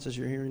some dots as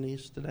you're hearing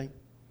these today?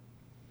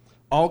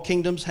 All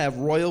kingdoms have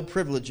royal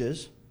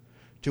privileges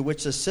to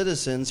which the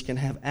citizens can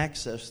have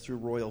access through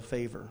royal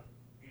favor.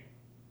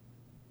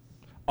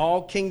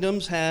 All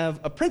kingdoms have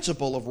a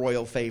principle of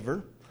royal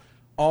favor.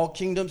 All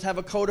kingdoms have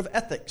a code of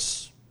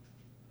ethics.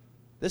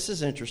 This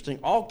is interesting.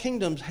 All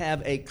kingdoms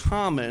have a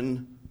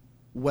common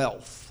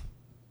wealth,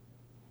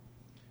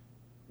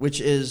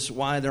 which is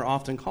why they're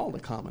often called a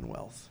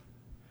commonwealth.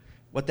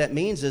 What that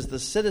means is the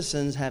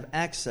citizens have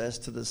access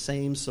to the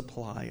same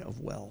supply of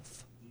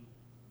wealth.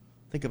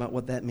 Think about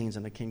what that means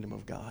in the kingdom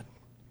of God.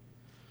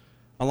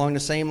 Along the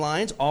same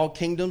lines, all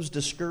kingdoms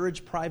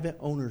discourage private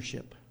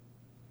ownership.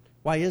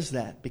 Why is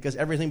that? Because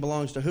everything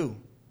belongs to who?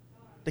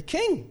 The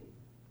king.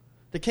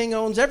 The king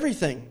owns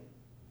everything.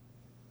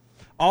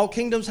 All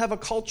kingdoms have a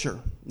culture.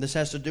 This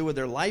has to do with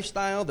their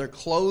lifestyle, their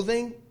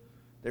clothing,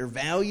 their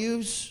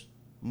values,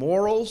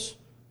 morals,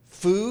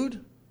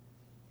 food,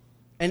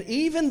 and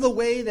even the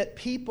way that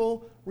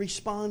people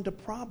respond to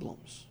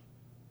problems.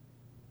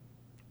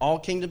 All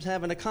kingdoms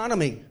have an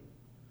economy.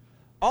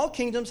 All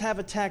kingdoms have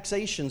a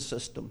taxation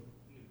system.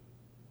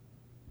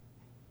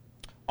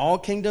 All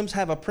kingdoms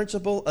have a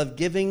principle of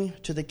giving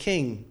to the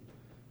king.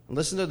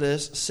 Listen to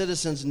this.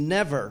 Citizens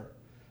never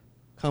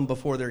come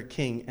before their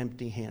king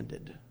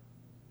empty-handed.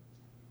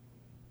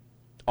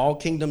 All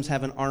kingdoms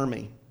have an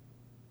army.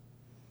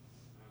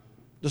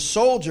 The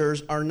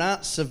soldiers are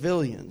not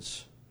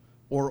civilians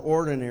or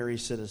ordinary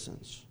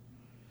citizens.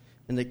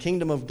 In the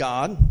kingdom of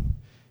God,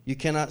 you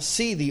cannot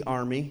see the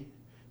army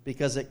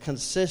because it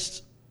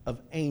consists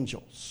of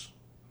angels,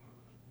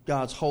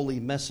 God's holy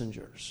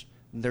messengers.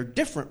 They're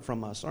different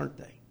from us, aren't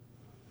they?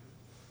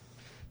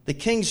 The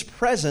king's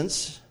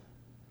presence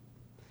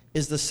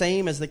is the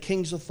same as the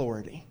king's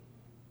authority.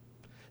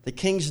 The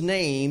king's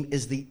name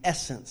is the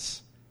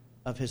essence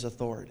of his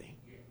authority.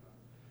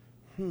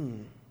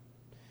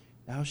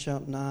 Thou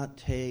shalt not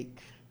take.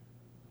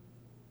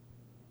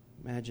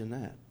 Imagine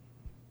that.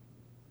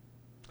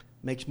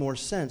 Makes more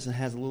sense and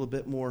has a little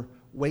bit more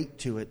weight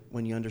to it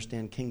when you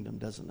understand kingdom,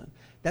 doesn't it?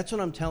 That's what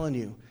I'm telling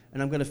you.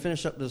 And I'm going to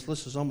finish up. This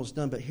list is almost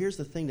done. But here's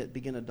the thing that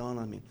began to dawn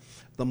on me.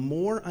 The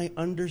more I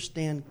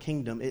understand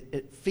kingdom,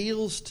 it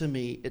feels to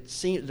me,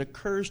 it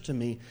occurs to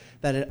me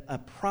that a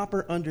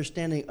proper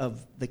understanding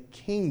of the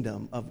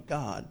kingdom of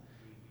God,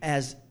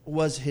 as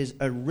was his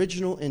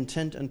original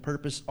intent and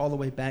purpose all the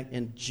way back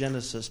in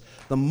Genesis.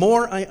 The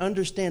more I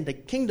understand the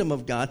kingdom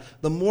of God,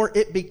 the more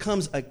it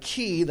becomes a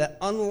key that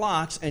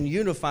unlocks and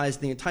unifies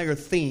the entire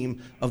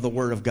theme of the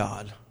Word of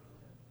God.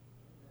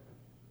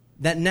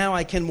 That now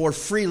I can more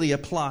freely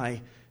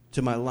apply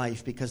to my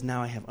life because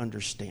now I have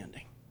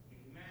understanding.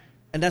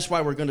 And that's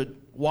why we're going to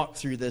walk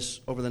through this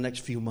over the next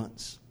few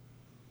months.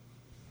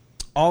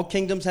 All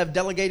kingdoms have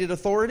delegated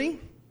authority.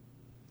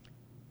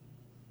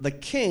 The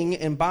king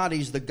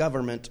embodies the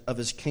government of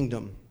his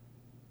kingdom.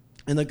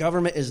 And the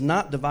government is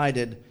not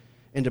divided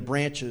into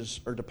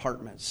branches or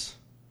departments.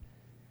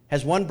 It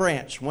has one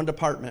branch, one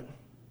department,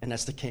 and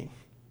that's the king.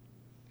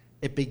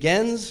 It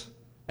begins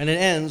and it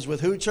ends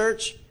with who,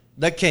 church?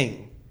 The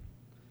king.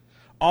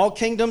 All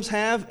kingdoms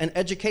have an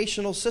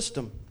educational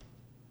system.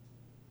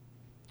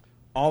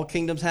 All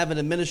kingdoms have an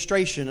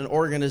administration, an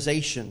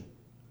organization.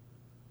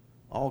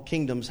 All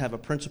kingdoms have a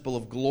principle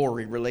of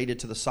glory related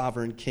to the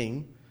sovereign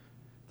king.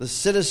 The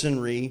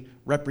citizenry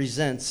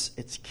represents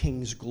its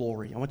king's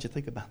glory. I want you to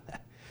think about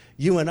that.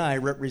 You and I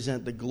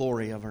represent the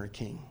glory of our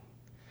king.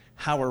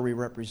 How are we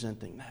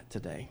representing that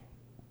today?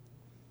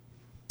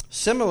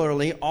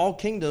 Similarly, all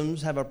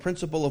kingdoms have a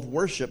principle of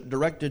worship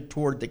directed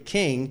toward the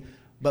king,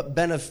 but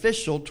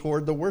beneficial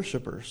toward the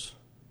worshipers.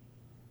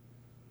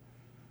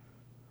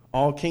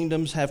 All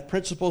kingdoms have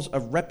principles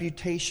of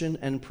reputation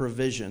and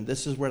provision.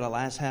 This is where the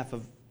last half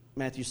of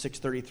Matthew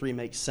 6:33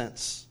 makes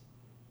sense.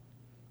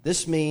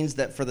 This means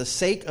that for the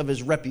sake of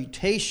his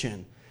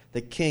reputation,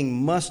 the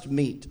king must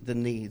meet the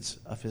needs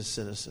of his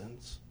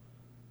citizens.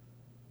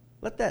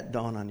 Let that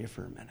dawn on you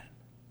for a minute.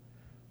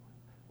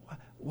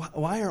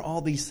 Why are all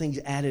these things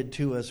added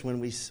to us when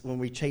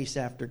we chase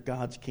after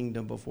God's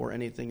kingdom before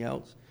anything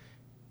else?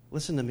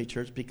 Listen to me,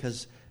 church,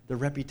 because the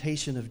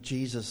reputation of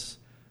Jesus'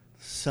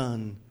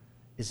 Son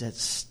is at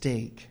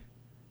stake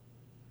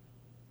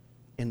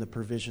in the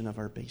provision of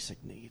our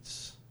basic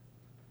needs.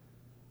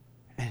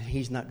 And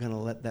he's not going to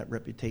let that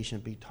reputation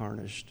be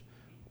tarnished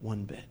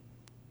one bit.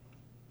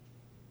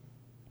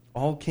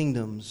 All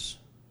kingdoms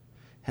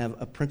have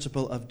a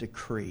principle of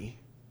decree.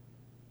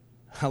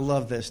 I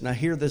love this. Now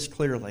hear this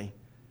clearly.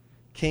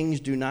 Kings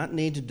do not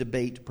need to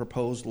debate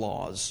proposed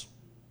laws,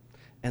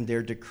 and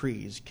their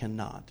decrees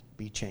cannot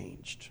be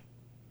changed.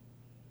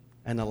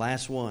 And the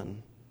last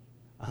one,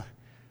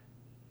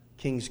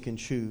 kings can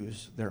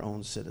choose their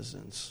own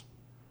citizens.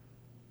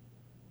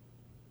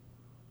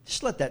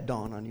 Just let that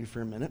dawn on you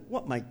for a minute.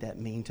 What might that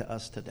mean to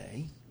us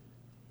today?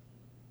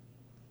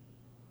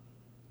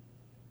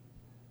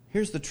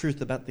 Here's the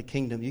truth about the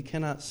kingdom. You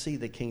cannot see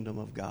the kingdom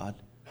of God.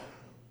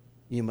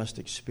 You must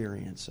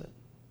experience it.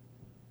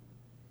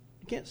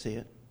 You can't see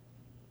it.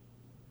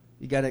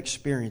 You got to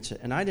experience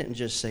it. And I didn't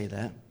just say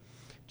that.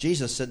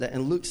 Jesus said that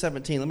in Luke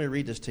 17. Let me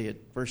read this to you.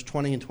 Verse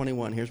 20 and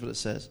 21. Here's what it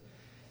says.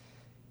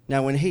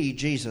 Now when he,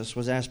 Jesus,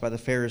 was asked by the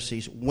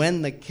Pharisees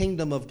when the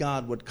kingdom of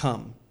God would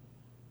come.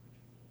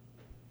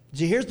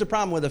 See, here's the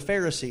problem with the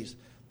Pharisees.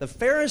 The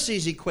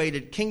Pharisees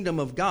equated kingdom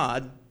of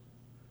God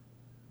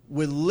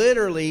with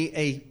literally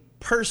a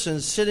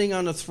person sitting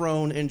on a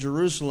throne in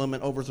Jerusalem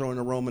and overthrowing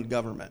a Roman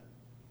government.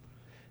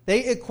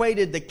 They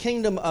equated the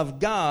kingdom of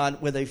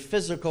God with a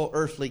physical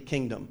earthly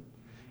kingdom.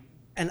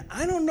 And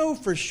I don't know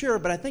for sure,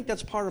 but I think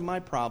that's part of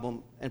my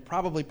problem and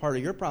probably part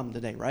of your problem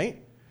today,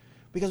 right?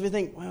 Because we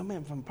think, well,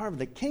 man, if I'm part of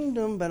the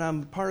kingdom, but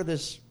I'm part of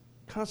this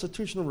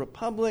constitutional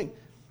republic,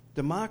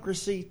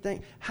 democracy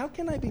thing, how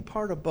can I be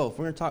part of both?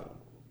 We're going to talk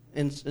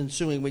in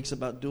ensuing weeks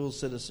about dual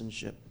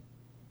citizenship.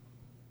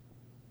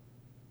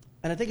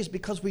 And I think it's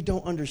because we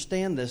don't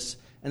understand this.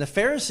 And the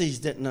Pharisees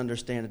didn't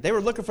understand it. They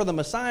were looking for the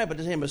Messiah, but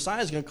they said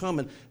Messiah is going to come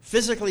and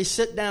physically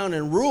sit down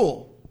and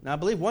rule. Now, I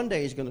believe one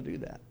day he's going to do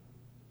that.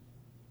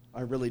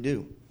 I really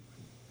do.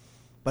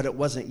 But it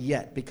wasn't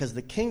yet, because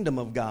the kingdom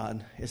of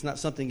God is not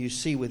something you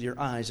see with your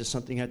eyes. It's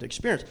something you have to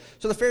experience.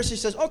 So the Pharisee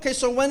says, okay,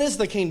 so when is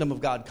the kingdom of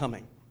God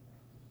coming?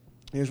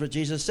 Here's what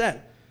Jesus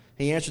said.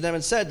 He answered them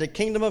and said, the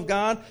kingdom of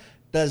God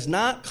does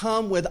not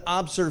come with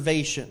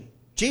observation.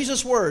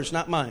 Jesus' words,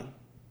 not mine.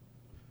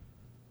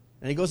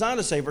 And he goes on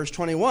to say, verse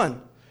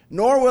 21,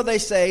 nor will they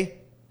say,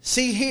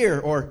 see here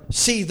or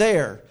see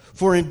there.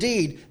 For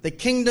indeed, the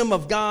kingdom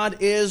of God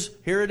is,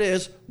 here it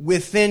is,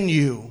 within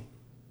you.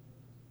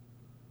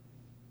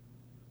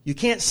 You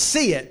can't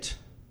see it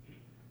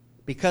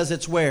because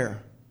it's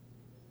where?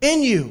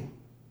 In you.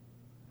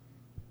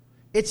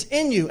 It's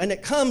in you, and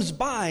it comes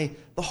by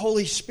the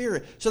Holy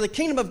Spirit. So the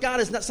kingdom of God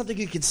is not something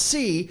you can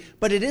see,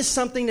 but it is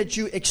something that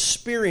you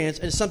experience,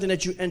 and it's something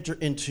that you enter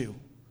into.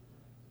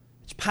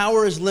 Its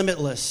power is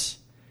limitless,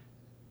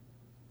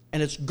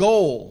 and its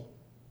goal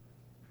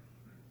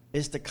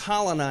is to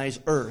colonize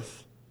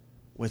earth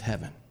with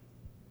heaven.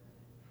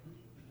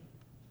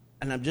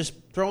 And I'm just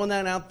throwing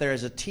that out there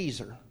as a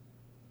teaser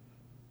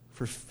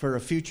for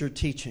a future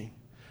teaching.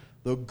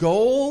 The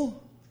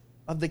goal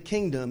of the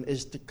kingdom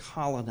is to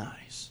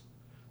colonize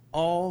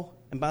all,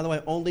 and by the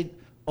way,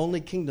 only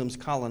kingdoms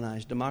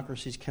colonize.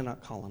 Democracies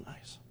cannot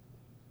colonize.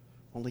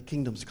 Only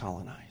kingdoms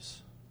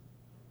colonize.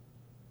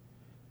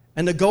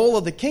 And the goal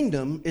of the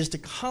kingdom is to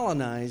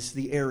colonize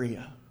the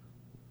area.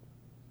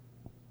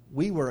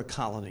 We were a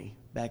colony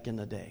back in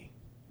the day.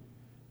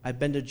 I've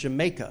been to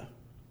Jamaica.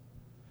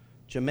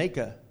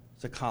 Jamaica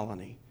is a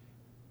colony.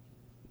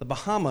 The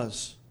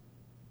Bahamas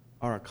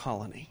are a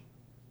colony.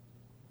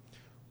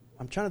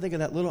 I'm trying to think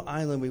of that little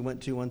island we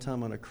went to one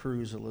time on a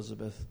cruise,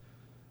 Elizabeth,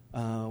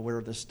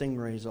 where the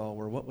stingrays all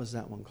were. What was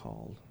that one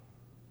called?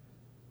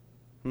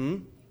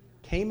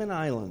 Cayman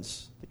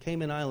Islands. The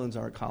Cayman Islands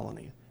are a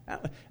colony.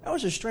 That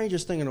was the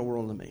strangest thing in the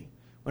world to me.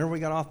 Whenever we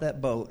got off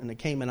that boat in the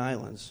Cayman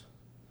Islands,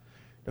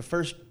 the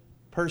first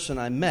person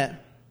I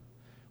met,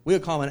 we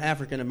would call him an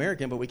African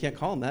American, but we can't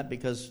call him that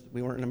because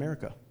we weren't in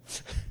America.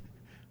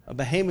 A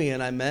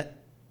Bahamian I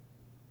met,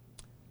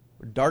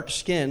 dark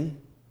skin,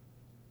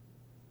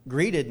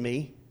 greeted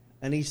me,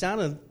 and he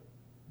sounded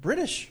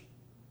British.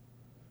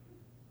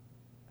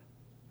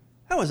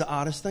 That was the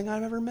oddest thing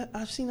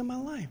I've seen in my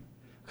life,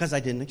 because I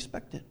didn't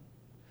expect it.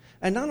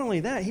 And not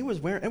only that, he was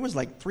wearing, it was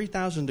like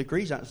 3,000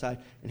 degrees outside,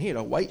 and he had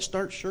a white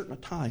starched shirt and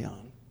a tie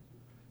on.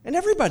 And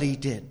everybody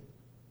did.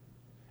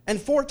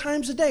 And 4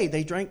 times a day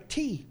they drank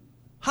tea.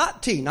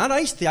 Hot tea, not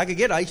iced tea. I could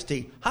get iced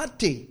tea. Hot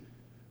tea.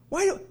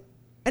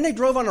 And they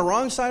drove on the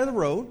wrong side of the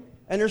road,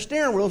 and their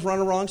steering wheels were on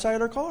the wrong side of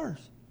their cars.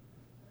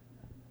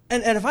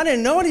 And if I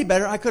didn't know any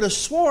better, I could have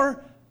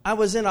swore I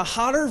was in a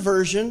hotter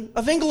version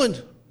of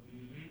England.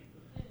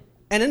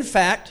 And in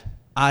fact,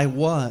 I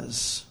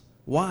was.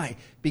 Why?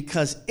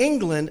 Because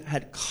England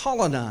had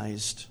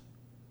colonized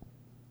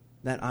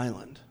that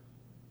island.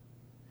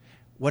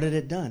 What had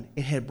it done?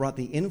 It had brought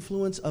the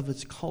influence of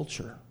its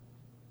culture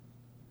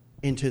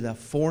into the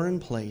foreign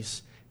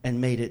place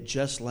and made it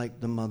just like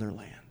the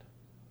motherland.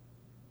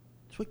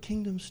 That's what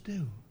kingdoms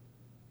do.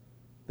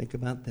 Think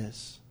about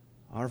this.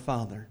 Our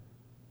Father,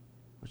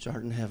 which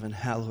art in heaven,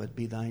 hallowed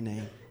be thy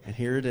name. And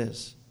here it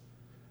is.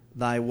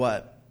 Thy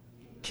what?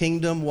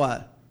 Kingdom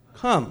what?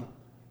 Come.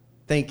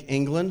 Think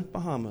England,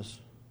 Bahamas.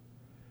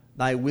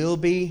 Thy will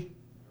be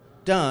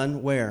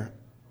done where?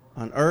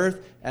 On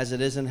earth as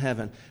it is in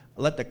heaven.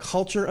 Let the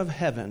culture of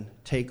heaven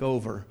take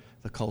over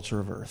the culture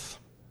of earth.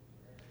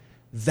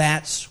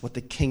 That's what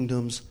the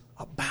kingdom's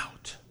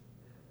about.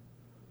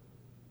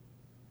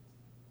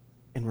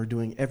 And we're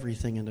doing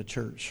everything in the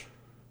church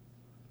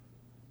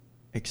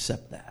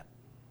except that.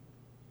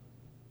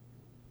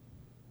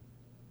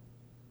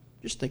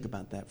 Just think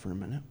about that for a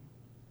minute.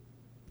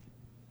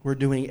 We're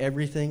doing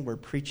everything, we're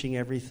preaching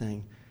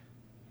everything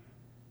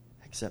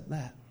except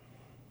that.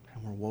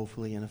 And we're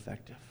woefully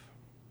ineffective.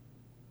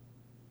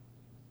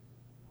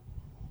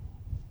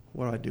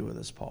 What do I do with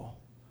this, Paul?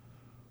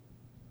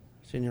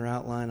 It's in your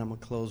outline. I'm going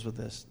to close with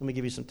this. Let me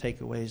give you some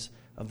takeaways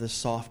of this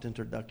soft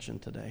introduction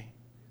today.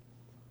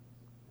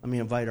 Let me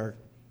invite our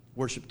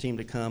worship team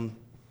to come.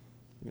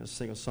 I'm going to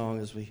sing a song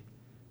as we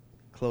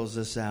close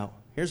this out.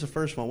 Here's the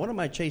first one. What am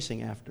I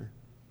chasing after?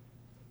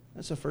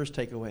 That's the first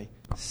takeaway.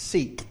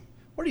 Seek.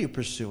 What are you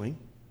pursuing?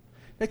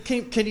 Now,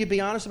 can you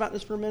be honest about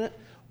this for a minute?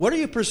 What are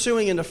you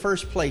pursuing in the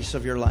first place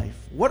of your life?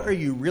 What are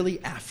you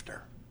really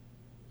after?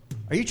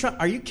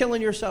 Are you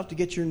killing yourself to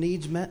get your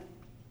needs met?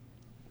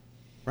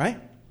 Right?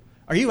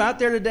 Are you out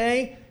there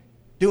today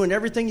doing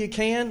everything you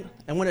can,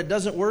 and when it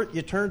doesn't work,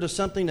 you turn to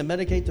something to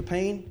medicate the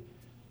pain?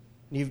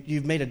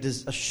 You've made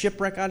a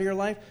shipwreck out of your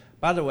life?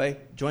 By the way,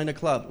 join the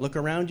club. Look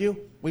around you.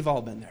 We've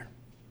all been there.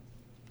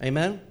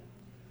 Amen?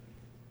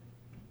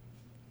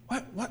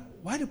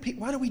 Why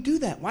do we do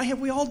that? Why have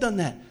we all done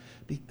that?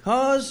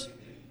 Because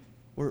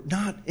we're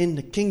not in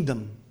the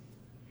kingdom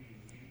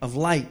of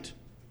light.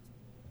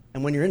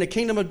 And when you're in the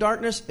kingdom of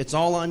darkness, it's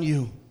all on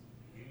you.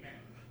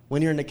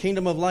 When you're in the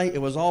kingdom of light,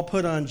 it was all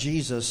put on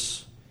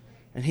Jesus,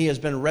 and he has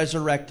been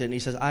resurrected, and he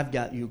says, I've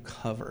got you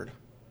covered.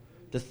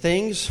 The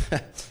things,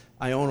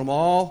 I own them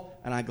all,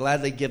 and I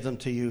gladly give them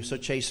to you, so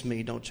chase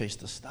me, don't chase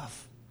the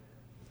stuff.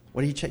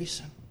 What are you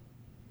chasing?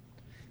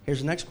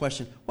 Here's the next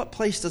question. What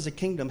place does the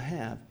kingdom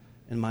have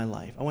in my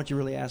life? I want you to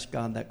really ask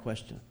God that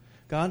question.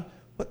 God,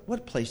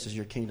 what place does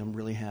your kingdom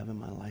really have in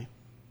my life?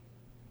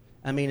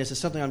 I mean, is it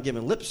something I'm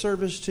giving lip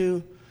service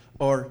to?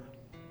 Or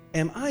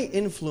am I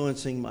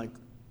influencing my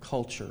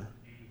culture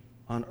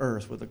on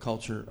earth with the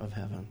culture of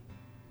heaven?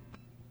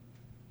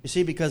 You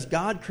see, because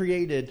God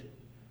created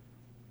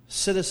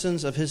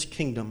citizens of his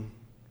kingdom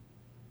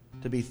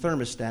to be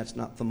thermostats,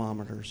 not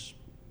thermometers.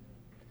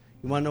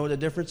 You want to know what the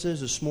difference is?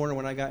 This morning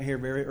when I got here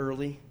very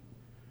early,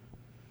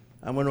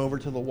 I went over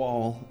to the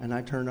wall and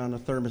I turned on the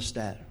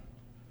thermostat.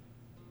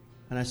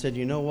 And I said,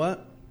 you know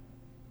what?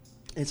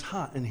 It's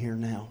hot in here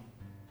now.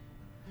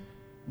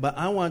 But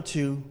I want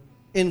to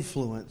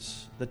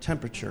influence the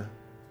temperature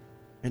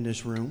in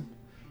this room.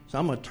 So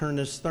I'm going to turn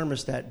this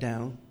thermostat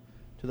down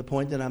to the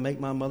point that I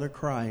make my mother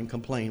cry and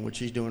complain, which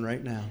she's doing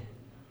right now.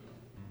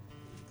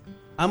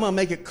 I'm going to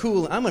make it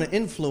cool. I'm going to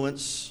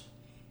influence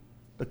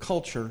the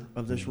culture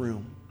of this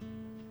room.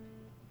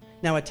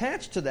 Now,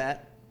 attached to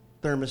that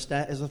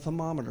thermostat is a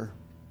thermometer.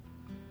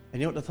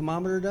 And you know what the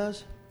thermometer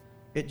does?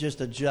 It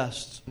just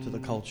adjusts to the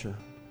culture.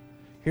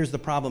 Here's the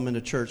problem in the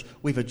church.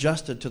 We've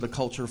adjusted to the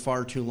culture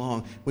far too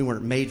long. We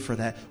weren't made for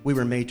that. We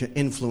were made to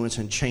influence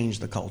and change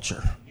the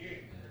culture.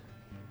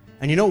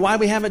 And you know why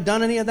we haven't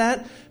done any of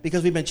that?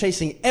 Because we've been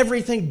chasing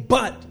everything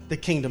but the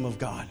kingdom of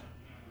God.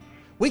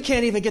 We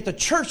can't even get to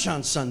church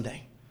on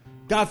Sunday.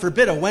 God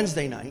forbid a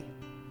Wednesday night.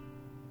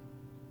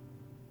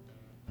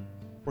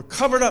 We're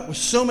covered up with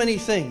so many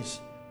things.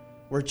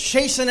 We're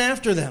chasing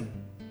after them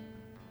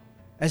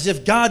as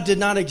if God did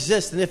not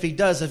exist, and if he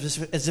does,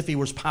 as if he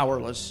was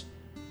powerless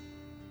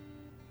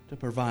to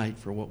provide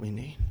for what we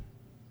need.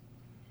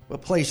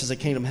 What place does the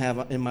kingdom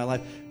have in my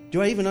life?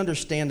 Do I even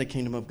understand the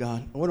kingdom of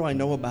God? What do I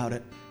know about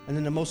it? And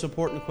then the most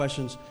important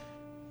questions,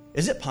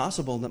 is it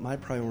possible that my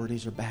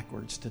priorities are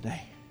backwards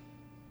today?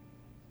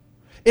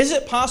 Is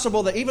it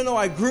possible that even though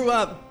I grew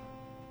up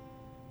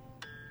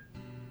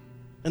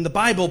in the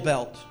Bible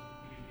Belt,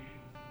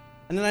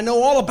 and then I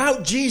know all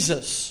about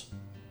Jesus,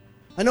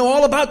 I know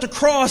all about the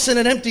cross and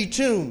an empty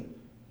tomb,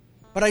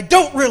 but I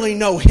don't really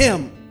know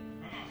him?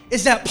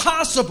 Is that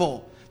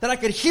possible that I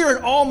could hear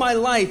it all my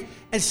life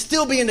and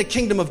still be in the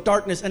kingdom of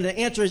darkness? And the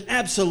answer is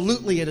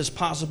absolutely it is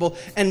possible.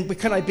 And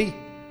could I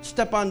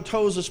step on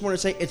toes this morning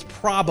and say it's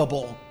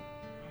probable?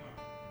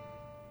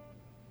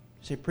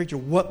 You say, preacher,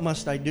 what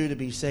must I do to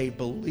be saved?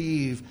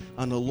 Believe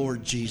on the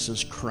Lord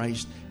Jesus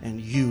Christ and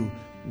you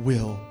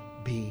will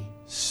be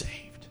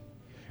saved.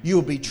 You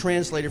will be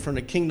translated from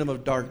the kingdom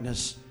of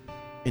darkness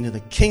into the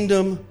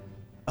kingdom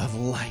of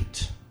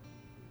light.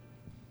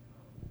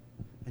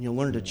 And you'll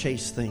learn to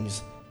chase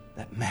things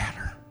that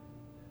matter.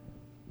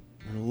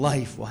 And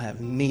life will have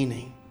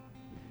meaning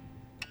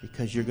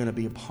because you're going to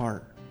be a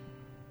part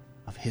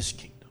of his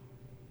kingdom.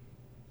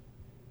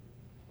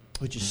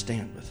 Would you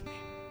stand with me?